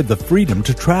enjoy the freedom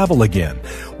to travel again,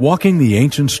 walking the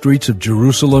ancient streets of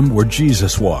Jerusalem where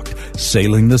Jesus walked,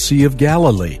 sailing the Sea of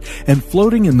Galilee, and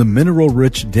floating in the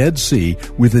mineral-rich Dead Sea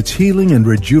with its healing and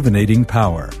rejuvenating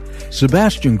power.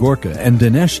 Sebastian Gorka and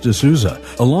Dinesh D'Souza,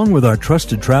 along with our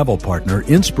trusted travel partner,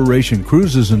 Inspiration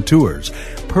Cruises and Tours,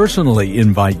 personally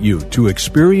invite you to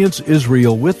experience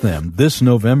Israel with them this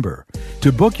November.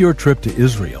 To book your trip to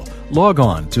Israel, log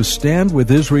on to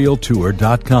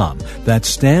standwithisraeltour.com.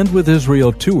 That's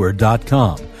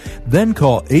standwithisraeltour.com. Then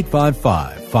call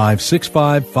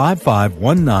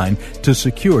 855-565-5519 to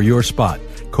secure your spot.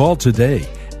 Call today,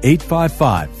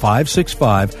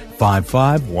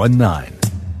 855-565-5519.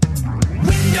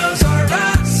 Windows are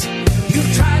us.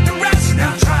 You've tried the rest,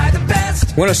 now try the best.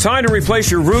 When it's time to replace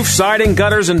your roof, siding,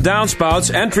 gutters, and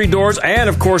downspouts, entry doors, and,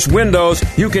 of course, windows,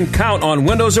 you can count on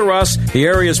Windows R Us, the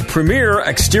area's premier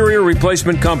exterior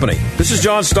replacement company. This is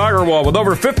John Steigerwald. With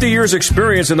over 50 years'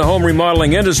 experience in the home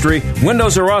remodeling industry,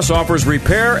 Windows R Us offers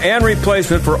repair and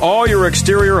replacement for all your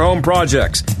exterior home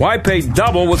projects. Why pay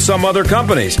double with some other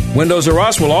companies? Windows R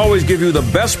Us will always give you the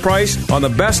best price on the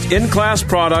best in-class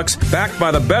products, backed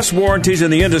by the best warranties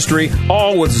in the industry,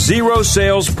 all with zero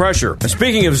sales pressure. And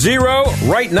speaking of zero,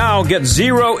 right now, get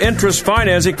zero interest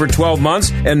financing for 12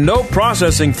 months and no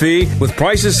processing fee with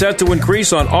prices set to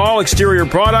increase on all exterior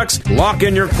products. Lock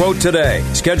in your quote today.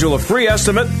 Schedule a free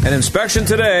estimate and inspection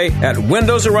today at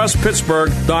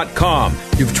WindowsRUsPittsburgh.com.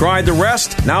 You've tried the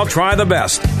rest, now try the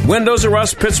best.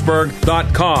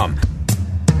 WindowsRUsPittsburgh.com.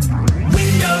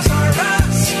 Windows R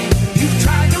Us. You've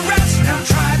tried the rest, now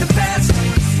try the best.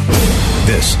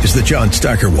 This is the John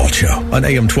Steigerwald Show on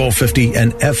AM 1250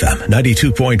 and FM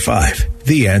 92.5.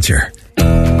 The Answer.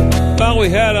 Well, we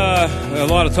had a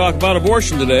lot of talk about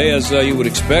abortion today, as you would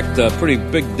expect. A pretty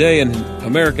big day in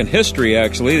American history,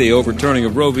 actually, the overturning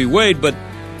of Roe v. Wade. But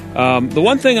the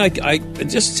one thing it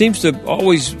just seems to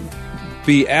always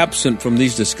be absent from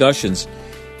these discussions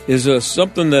is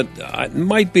something that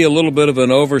might be a little bit of an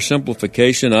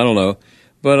oversimplification. I don't know.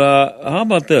 But how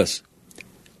about this?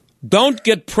 Don't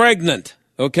get pregnant,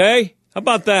 okay? How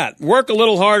about that? Work a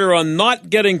little harder on not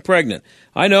getting pregnant.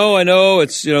 I know.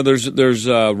 It's there's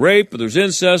rape, there's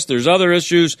incest, there's other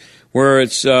issues where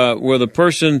it's where the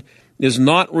person is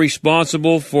not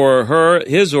responsible for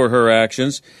his or her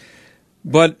actions,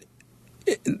 but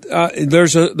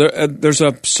there's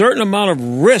a certain amount of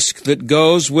risk that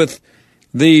goes with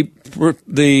the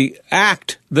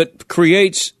act that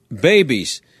creates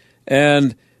babies.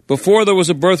 And before there was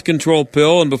a birth control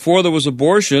pill and before there was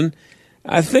abortion,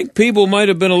 I think people might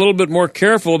have been a little bit more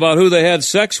careful about who they had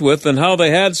sex with and how they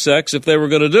had sex if they were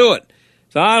going to do it.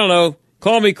 So I don't know.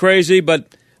 Call me crazy,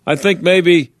 but I think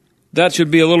maybe that should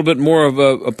be a little bit more of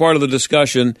a part of the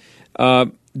discussion.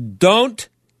 Don't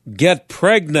get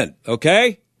pregnant,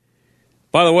 okay?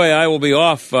 By the way, I will be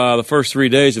off the first 3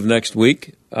 days of next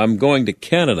week. I'm going to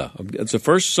Canada. It's the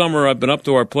first summer I've been up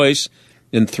to our place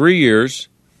in 3 years.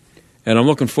 And I'm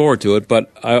looking forward to it, but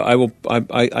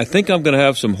I think I'm going to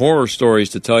have some horror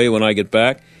stories to tell you when I get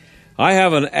back. I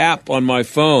have an app on my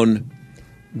phone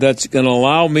that's going to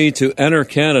allow me to enter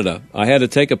Canada. I had to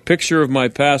take a picture of my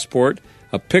passport,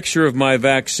 a picture of my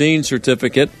vaccine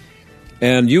certificate,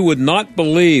 and you would not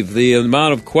believe the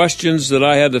amount of questions that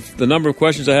the number of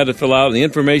questions I had to fill out, and the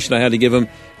information I had to give them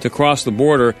to cross the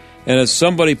border. And as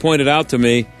somebody pointed out to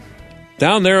me,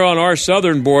 down there on our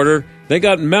southern border, they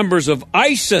got members of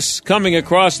ISIS coming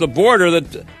across the border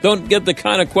that don't get the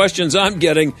kind of questions I'm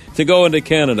getting to go into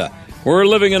Canada. We're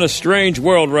living in a strange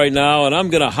world right now, and I'm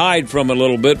going to hide from it a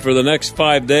little bit for the next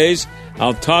 5 days.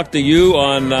 I'll talk to you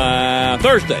on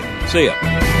Thursday. See ya.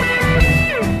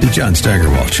 The John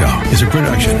Steigerwald Show is a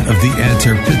production of The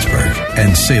Answer Pittsburgh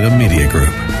and Salem Media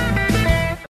Group.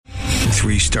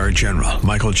 3-star General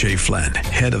Michael J. Flynn,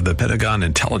 head of the Pentagon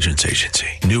Intelligence Agency,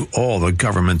 knew all the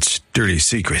government's dirty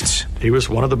secrets. He was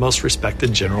one of the most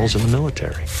respected generals in the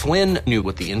military. Flynn knew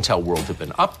what the intel world had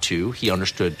been up to. He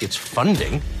understood its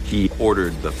funding. He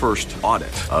ordered the first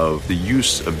audit of the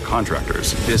use of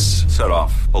contractors. This set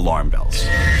off alarm bells.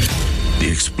 The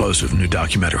explosive new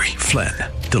documentary, Flynn,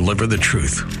 Deliver the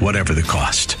Truth, Whatever the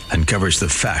Cost, uncovers the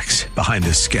facts behind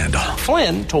this scandal.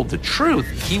 Flynn told the truth.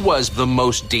 He was the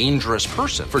most dangerous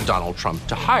person for Donald Trump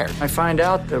to hire. I find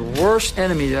out the worst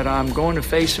enemy that I'm going to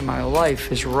face in my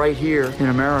life is right here in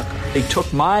America. They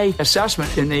took my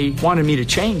assessment and they wanted me to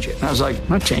change it. And I was like, I'm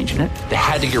not changing it. They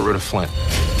had to get rid of Flynn.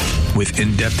 With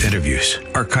in-depth interviews,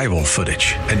 archival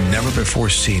footage, and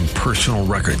never-before-seen personal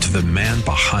records of the man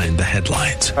behind the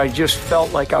headlines. I just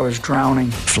felt like I was drowning.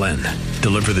 Flynn,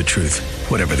 Deliver the Truth,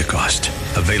 Whatever the Cost.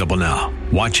 Available now.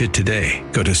 Watch it today.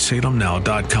 Go to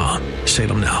salemnow.com.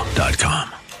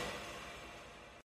 salemnow.com.